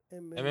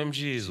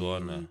 MMG is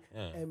Warner.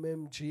 Yeah.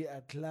 MMG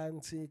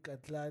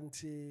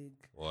Atlantic.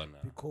 Warner.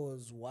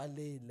 Because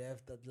Wale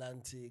left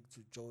Atlantic to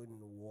join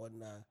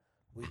Warner,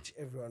 which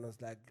everyone was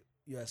like,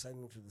 you are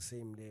signing to the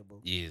same label.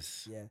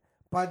 Yes. Yeah.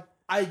 But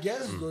I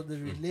guess though the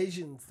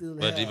relation still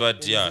But have, but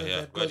in the yeah, sense yeah.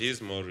 that- But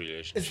he's more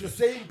relationship. it's the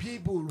same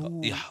people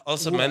who Yeah.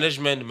 Also who are-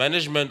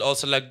 management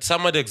also like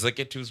some of the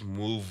executives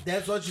move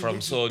That's what you from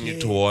need to Sony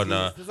get, to Warner,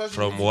 yes. That's what you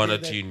from need to Warner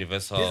get, to that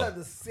Universal. These are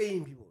the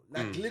same people.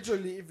 Like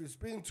literally, if you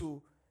speak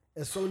to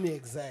a Sony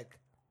exec,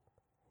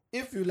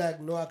 if you like,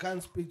 no, I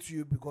can't speak to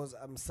you because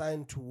I'm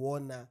signed to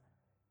Warner,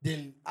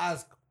 they'll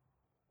ask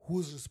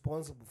who's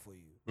responsible for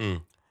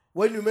you.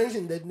 When you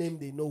mention that name,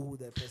 they know who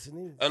that person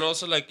is. And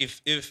also like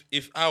if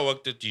I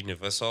worked at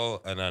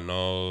Universal and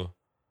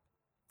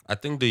I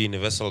think the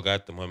Universal guy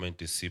at the moment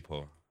is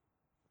Sipo.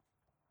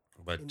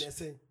 But In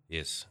SA.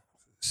 yes,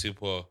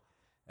 Sipo.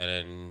 And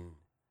then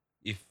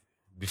if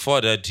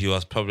before that he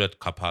was probably at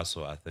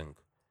Capasso, I think.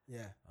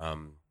 Yeah.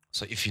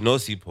 So if you know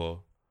Sipo,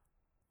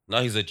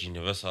 now he's at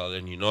Universal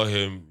and you know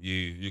him,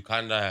 you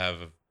kinda have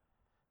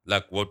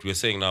like what we're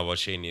saying now about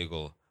Shane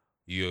Eagle.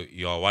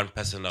 You are one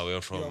person away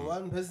You're from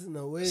one person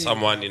away.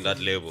 someone in that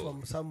label.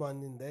 From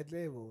someone in that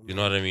label. you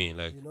know what I mean?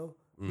 Like You know?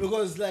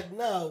 Because like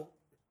now,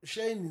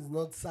 Shane is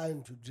not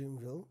signed to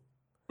Dreamville.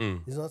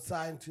 He's not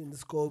signed to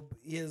Interscope.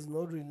 He has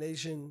no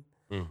relation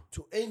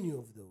to any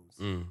of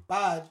those.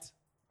 But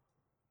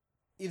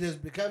it has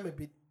become a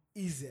bit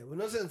easier. We're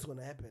not saying it's going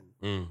to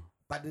happen.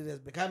 But it has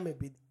become a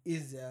bit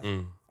easier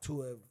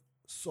to have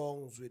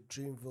songs with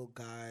Dreamville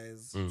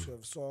guys, to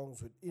have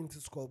songs with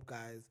Interscope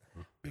guys,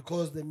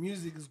 because the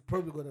music is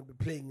probably going to be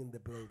playing in the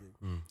building.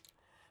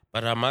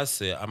 But I must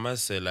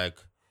say, like,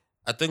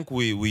 I think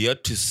we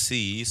yet to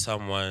see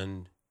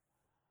someone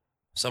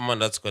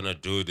that's gonna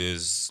do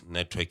this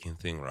networking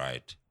thing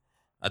right.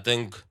 I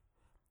think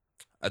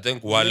You have to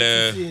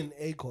Wale, see an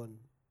Akon.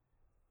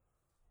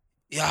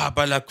 yeah,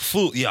 but like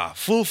full,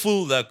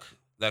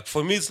 like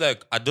for me, it's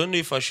like I don't know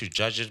if I should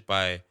judge it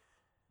by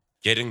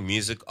getting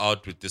music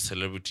out with the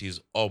celebrities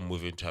or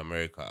moving to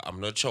America.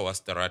 I'm not sure what's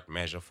the right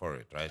measure for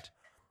it, right?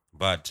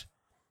 But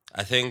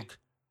I think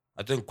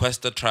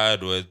Questa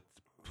tried with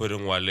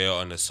putting Wale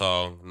on a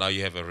song. Now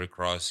you have a Rick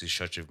Ross. He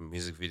shot a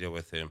music video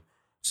with him.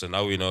 So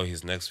now we know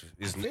his next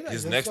I feel like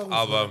his that next song is gonna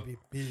album. be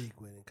big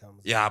when it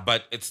comes. Yeah,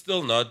 but it's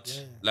still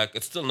not Yeah.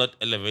 it's still not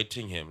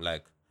elevating him.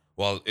 Like,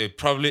 well, it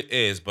probably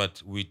is,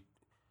 but we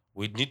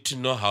need to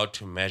know how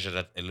to measure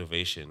that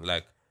elevation.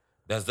 Like,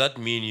 does that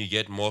mean you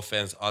get more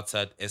fans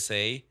outside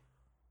SA,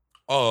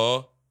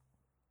 or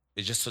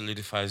it just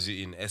solidifies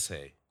you in SA?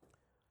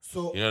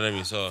 So You know what I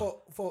mean?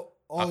 So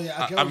I get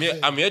what you're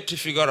saying. I'm here to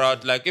figure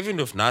out, like, even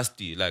with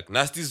Nasty, like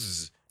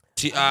Nasty's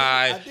TI,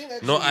 I think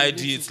actually no we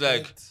ID. need It's to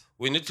like get-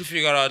 we need to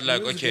figure out,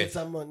 like, We need to okay, get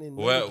someone in.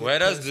 where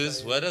does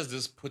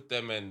this put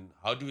them, and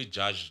how do we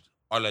judge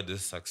all of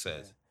this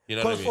success? You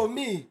know what I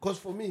mean? Because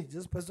for me,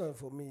 just personally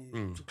for me,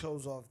 to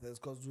close off this,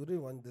 because we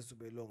didn't want this to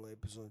be a longer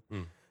episode.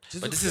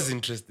 Just But to this is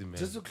interesting, man.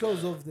 Just to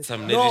close off this.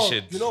 Some no, nerdy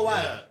shit. You know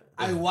why?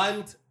 I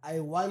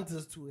want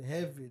us to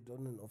have it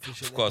on an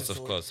official. Of course,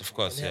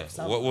 and yeah. have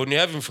someone. When you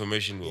have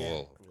information, we Yeah. will.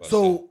 of course,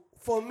 So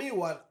for me,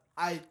 what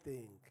I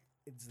think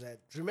is that,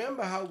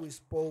 remember how we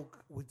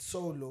spoke with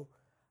Solo,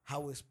 how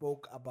we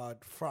spoke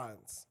about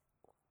France.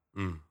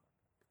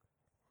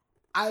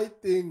 I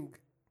think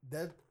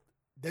that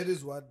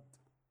is what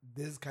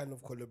this kind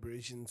of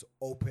collaborations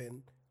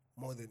open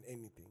more than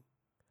anything.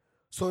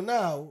 So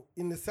now,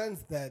 in the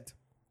sense that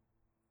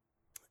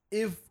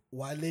if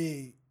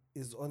Wale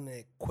is on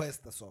a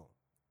Questa song,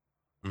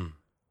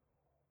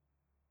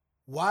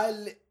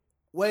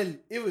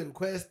 even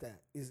Questa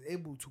is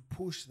able to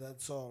push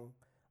that song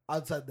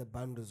outside the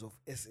boundaries of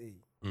SA.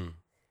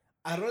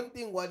 I don't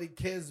think what he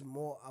cares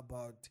more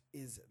about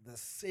is the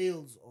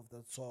sales of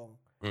that song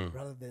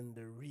rather than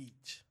the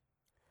reach.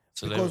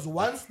 So Because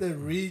once the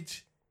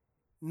reach,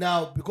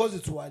 now, because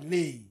it's Wale,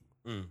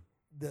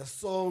 the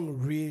song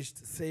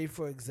reached, say,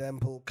 for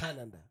example,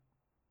 Canada.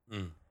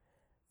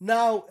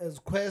 Now, as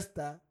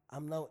Questa,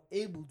 I'm now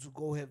able to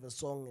go have a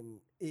song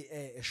in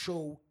a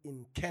show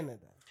in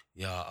Canada,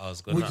 yeah, I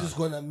was which gonna. is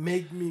gonna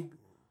make me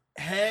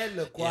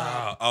hella Yeah,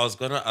 quiet I was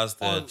gonna ask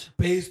that.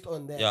 based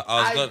on that.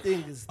 Yeah,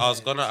 think it's I was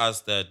that gonna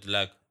ask that.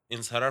 Like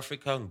in South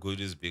Africa, good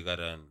is bigger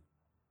than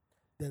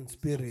than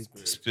Spirit.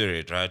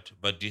 spirit, right?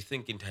 But do you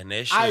think I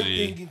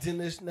internationally, think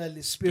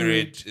internationally,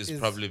 spirit is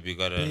probably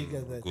bigger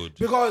than good?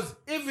 Because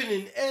even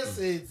in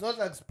SA, it's not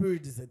like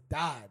Spirit is a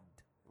dud.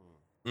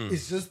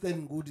 It's just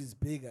then good is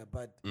bigger,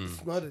 but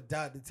it's not a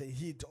dud, it's a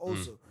hit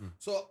also.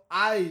 So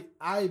I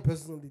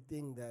personally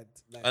think that,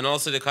 like, And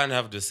also, they can't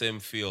have the same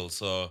feel.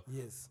 So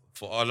yes,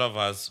 for all of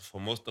us,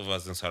 for most of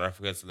us in South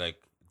Africa, it's like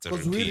it's a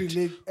because we repeat.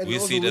 relate, and We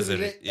also see it as a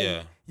relate, yeah.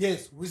 and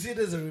yes, we see it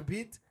as a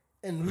repeat,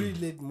 and we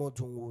relate more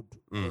to Wood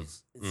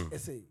because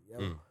it's SA.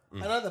 Yeah.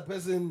 Another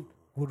person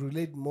would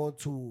relate more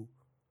to,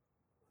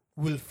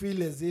 will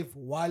feel as if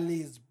Wale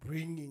is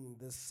bringing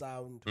the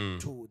sound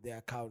to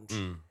their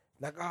country.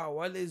 Like,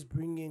 Wale is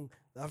bringing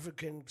the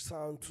African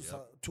sound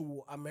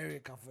to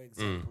America, for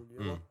example, you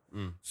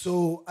know.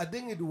 So I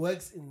think it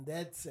works in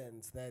that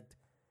sense that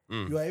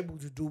you are able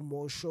to do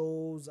more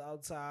shows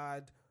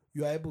outside.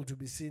 You are able to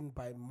be seen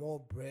by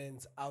more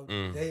brands out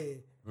there.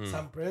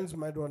 Some brands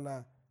might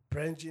wanna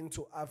branch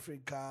into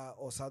Africa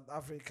or South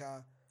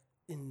Africa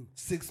in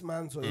 6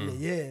 months or in a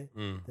year.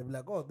 They'll be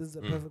like, oh, this is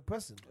a perfect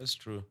person. That's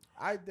true.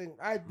 I think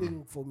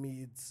for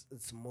me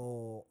it's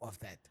more of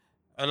that.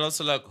 And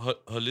also, like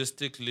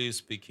holistically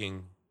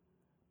speaking,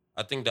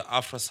 I think the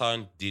Afro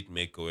sound did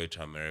make a way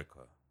to America.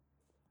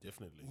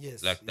 Definitely.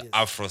 Yes. Like the yes.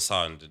 Afro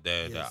sound,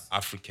 the Yes.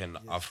 African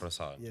Afro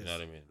sound. You Yes. know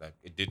what I mean? Like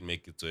it did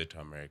make its way to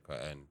America,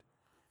 and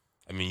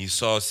I mean, you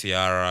saw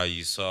Ciara,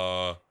 you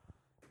saw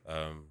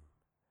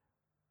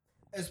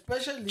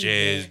especially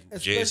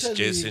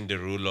Jason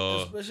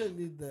Derulo.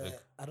 especially the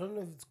I don't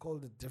know if it's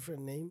called a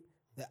different name,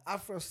 the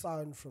Afro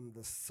sound from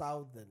the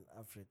Southern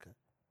Africa,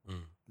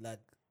 like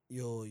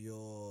your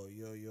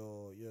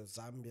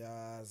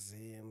Zambia,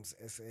 Zims,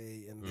 SA,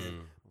 and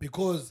then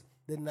because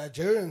the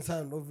Nigerian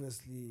sound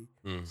obviously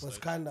was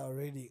kind of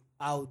already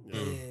out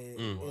there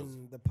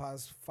in the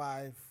past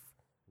 5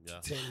 to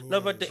 10 years.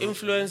 No, but the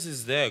influence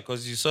is there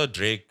because you saw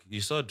Drake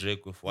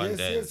with One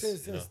Dance.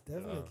 Yes, you know?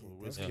 definitely.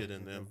 Wizkid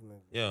and them.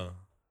 definitely. Yeah.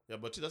 Yeah,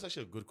 but that's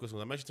actually a good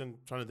question. I'm actually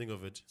trying to think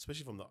of it,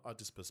 especially from the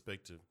artist's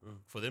perspective.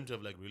 For them to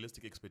have like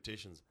realistic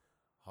expectations,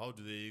 how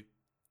do they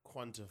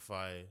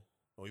quantify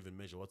or even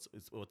measure what's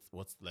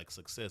like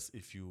success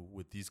if you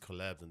with these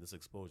collabs and this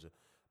exposure?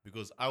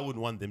 Because I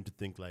wouldn't want them to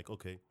think like,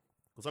 okay,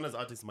 because sometimes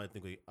artists might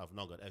think, okay, I've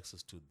now got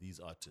access to these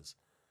artists,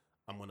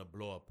 I'm gonna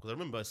blow up. Because I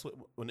remember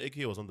when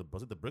AKA was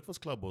was it the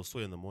Breakfast Club or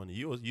Sway in the Morning?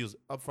 He was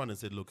upfront and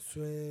said, look,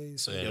 Sway.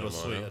 Sway. yeah, it was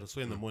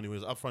Sway in the Morning. He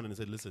was upfront and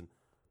said, listen,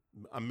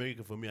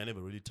 America for me, I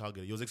never really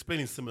targeted. He was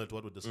explaining similar to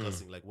what we're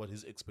discussing, like what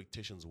his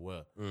expectations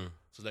were.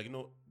 So like,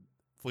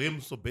 for him,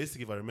 so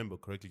basically, if I remember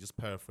correctly, just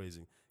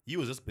paraphrasing, he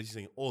was just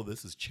basically saying, "Oh,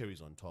 this is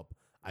cherries on top."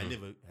 I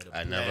never had a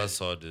plan. I never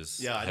saw this.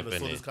 Yeah, I never saw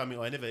happening. this coming,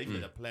 or I never even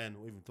had a plan,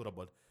 or even thought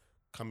about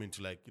coming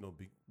to like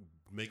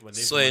make my name.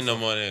 So for in the myself.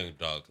 morning,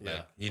 dog. Yeah,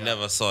 Like he yeah.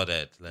 never saw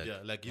that. Like Yeah,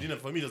 like you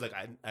didn't. For me, it was like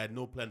I had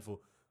no plan for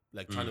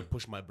like trying to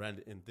push my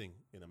brand in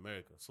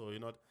America. So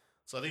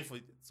So I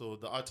think so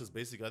the artists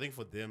basically, I think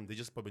for them, they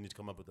just probably need to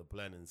come up with a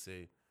plan and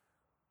say,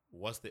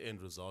 what's the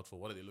end result for?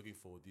 What are they looking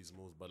for with these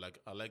moves? But like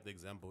I like the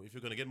example. If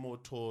you're gonna get more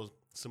tours,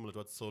 similar to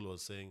what Solo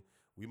was saying,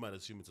 we might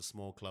assume it's a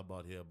small club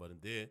out here, but in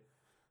there,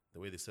 the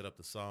way they set up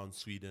the sound,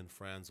 Sweden,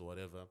 France, or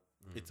whatever,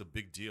 it's a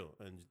big deal,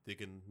 and they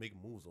can make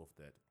moves off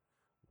that.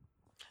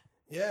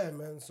 Yeah,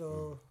 man.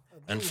 So I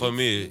And think for it's-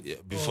 me,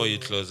 it's- before you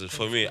close it,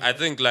 for me, I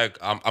think like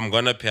I'm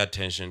gonna pay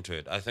attention to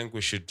it. I think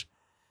we should.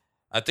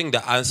 I think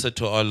the answer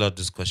to all of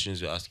these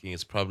questions you're asking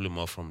is probably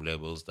more from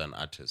labels than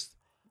artists.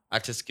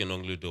 Artists can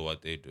only do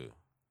what they do.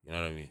 You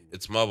know what I mean?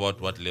 It's more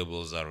about what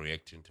labels are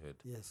reacting to it.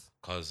 Yes.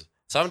 Because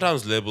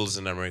sometimes labels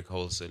in America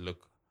will say,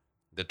 "Look,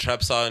 the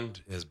trap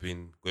sound has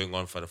been going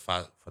on for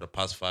the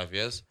past 5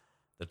 years.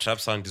 The trap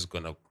sound is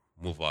gonna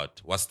move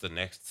out. What's the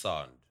next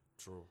sound?"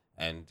 True.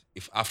 And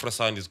if Afro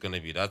sound is going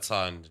to be that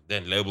sound,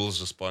 then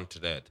labels respond to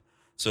that.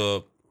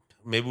 So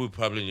maybe we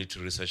probably need to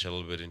research a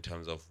little bit in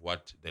terms of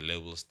what the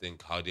labels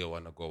think, how they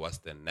want to go, what's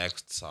the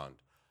next sound.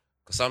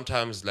 Because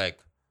sometimes, like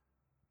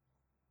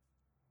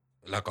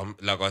I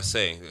was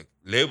saying, like,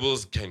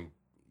 labels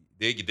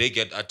they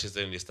get artists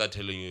and they start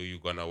telling you you're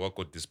going to work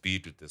with this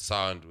beat, with the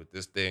sound, with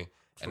this thing.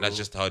 And that's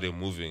just how they're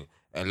moving.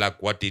 And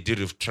like what they did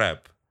with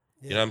trap.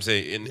 You know what I'm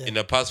saying? In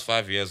the past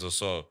 5 years or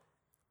so,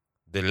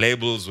 the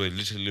labels were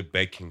literally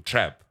backing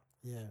trap.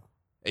 Yeah.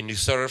 And you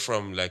saw it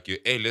from like your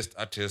A-list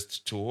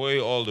artist to way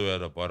all the way at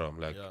the bottom.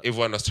 Like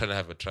everyone was trying to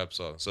have a trap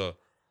song. So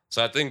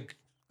I think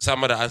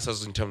some of the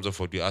answers in terms of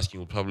what you're asking,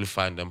 you'll probably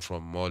find them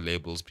from more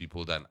labels,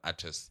 people than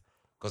artists.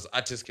 Because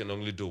artists can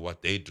only do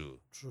what they do.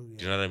 True, yeah.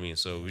 Do you know what I mean?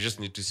 So we just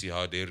need to see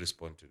how they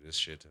respond to this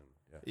shit. And,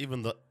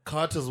 Even the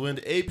Carters went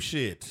ape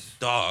shit.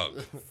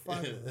 Dog.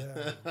 Fuck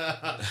yeah.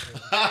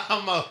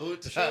 I'm out.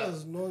 That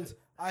was nonsense.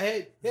 I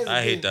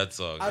hate that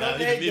song. I don't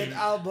hate that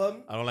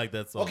album. I don't like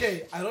that song.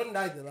 Okay, I don't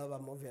like the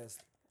album,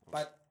 obviously.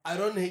 But I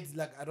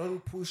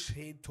don't push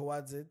hate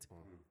towards it.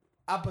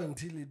 Up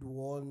until it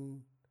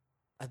won,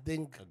 I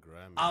think,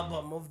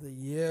 album of the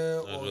year.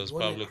 It or was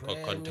won a probably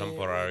Grammy,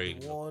 contemporary.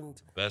 or won.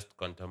 Best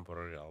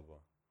contemporary album.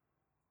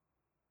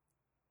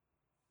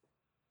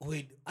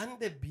 Wait, and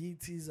the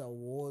BET's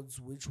awards,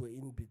 which were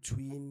in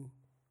between,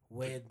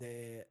 where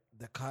the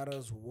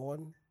Carters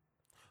won.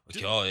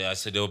 Okay, I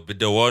said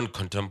they won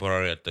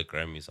contemporary at the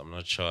Grammys. I'm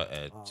not sure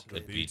at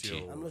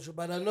BT. I'm not sure,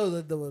 but I know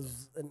that there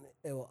was an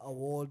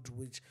award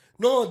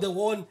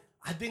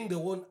I think they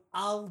won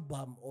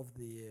album of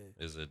the year.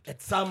 Is it?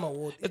 At some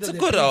award. It's Either a the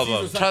good BETs or album.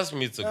 something. Trust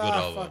me, it's a good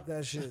album. Fuck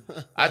that shit.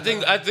 I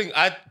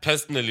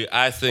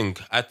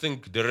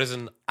think the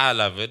reason I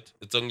love it,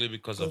 it's only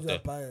because of You're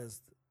the.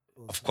 biased.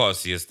 Of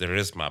course, yes, there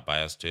is my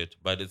bias to it,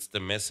 but it's the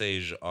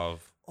message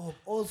of. Oh,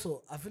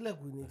 also, I feel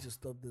like we need to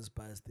stop this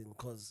bias thing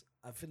because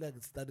I feel like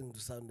it's starting to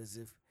sound as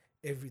if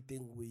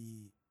everything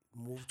we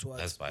move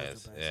towards That's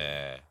bias.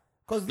 Yeah.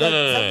 Because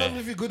No. sometimes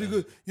if you're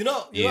good, you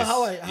know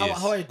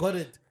how I got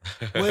it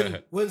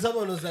when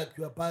someone was like,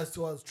 you are biased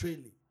towards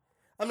Trilly.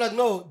 I'm like,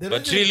 no.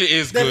 Trilly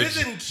is the good.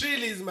 reason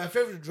Trilly is my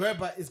favorite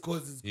rapper is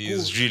because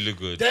He's really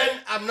good.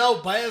 Then I'm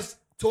now biased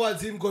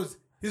towards him because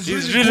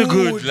he's really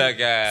good. good. Like,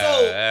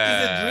 so is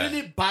it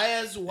really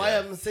biased why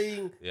I'm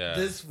saying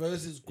this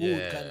verse is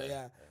good?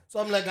 Yeah. So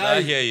I'm like,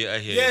 I hear you.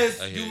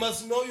 Yes, I hear you you.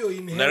 must know your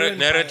inherent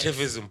Narrative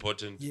bias. is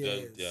important.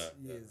 Yes. Yeah.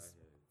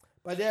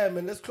 But yeah,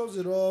 man, let's close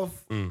it off.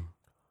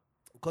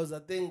 Because I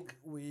think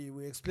we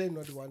explained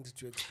what we wanted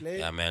to explain.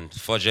 Yeah, man.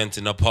 4 gents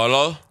in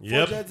Apollo.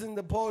 Yep. Jets in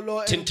the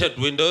Polo. Tinted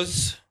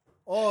windows.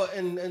 Oh,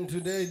 and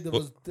today there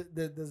was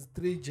there's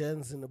 3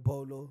 gents in the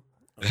Polo.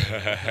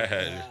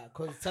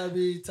 Because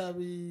Tabi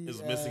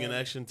Is missing in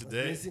action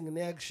today. Missing in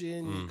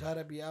action. You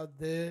gotta be out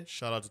there.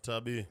 Shout out to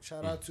Tabi.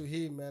 Shout out to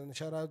him, man.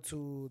 Shout out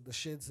to the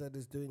shits that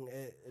is doing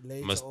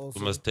later also.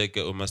 We must take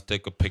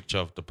a picture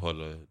of the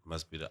polo. It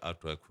must be the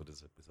artwork for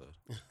this episode.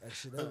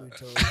 Actually, that we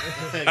told.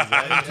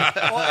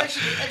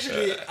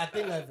 Actually, I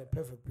think I have a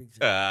perfect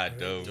picture.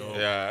 Dope.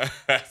 Yeah.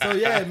 So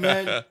yeah,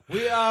 man,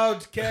 we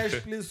out.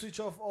 Cash, please switch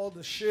off all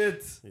the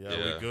shit. Yeah,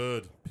 we're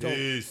good.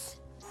 Peace.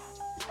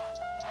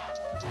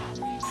 This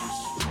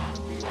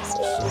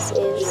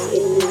is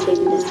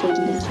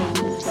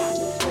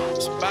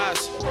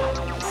Spice.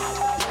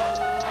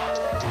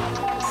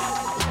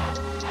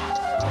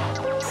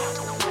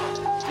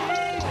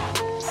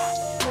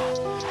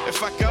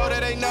 If I go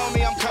there, they know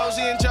me. I'm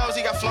Cozy and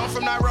Josie. Got flown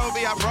from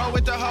Nairobi. I roll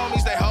with the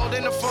homies. They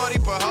holding the 40,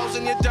 put holes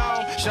in your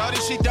dome. Shorty,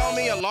 she dome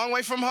me a long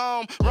way from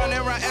home. Running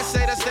around SA,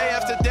 that's day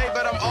after day,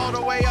 but I'm all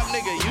the way up,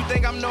 nigga. You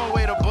think I'm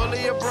Norway, the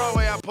bully or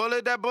Broadway. I pull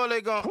it, that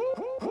bullet gon'.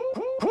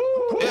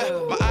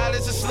 Yeah, my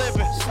eyelids are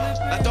slipping.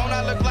 Now don't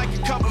I look like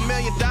 $2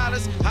 million?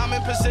 I'm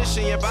in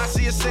position, your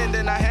bossy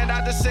ascending. I hand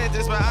out the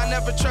sentence, but I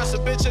never trust a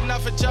bitch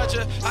enough to judge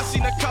her. I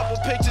seen a couple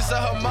pictures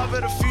of her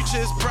mother, the future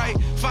is bright.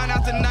 Find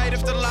out tonight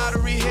if the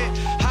lottery hit.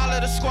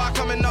 Holla the squad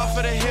coming off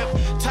of the hip.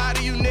 Tired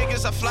of you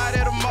niggas, I fly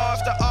there tomorrow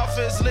if the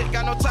offer is lit.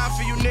 Got no time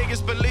for you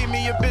niggas, believe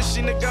me, your bitch,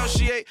 she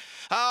negotiate.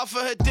 I offer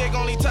her dick,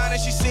 only time that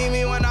she see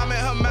me when I'm in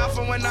her mouth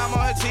and when I'm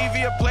on her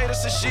TV. A plate of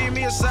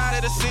sashimi, a side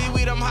of the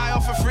seaweed. I'm high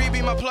off a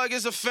freebie, my plug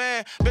is a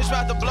fan. Bitch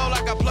about to blow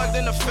like I plugged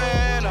in the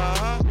fan,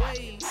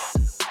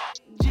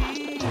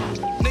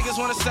 Niggas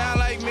wanna sound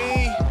like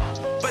me,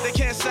 but they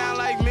can't sound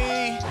like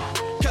me,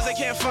 cause they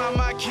can't find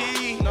my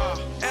key.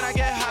 And I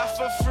get high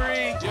for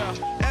free,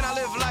 and I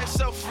live life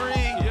so free,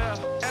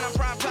 and I'm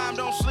prime time,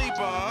 don't sleep,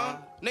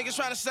 Niggas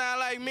tryna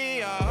sound like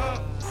me, I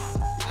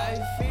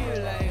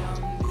feel like I'm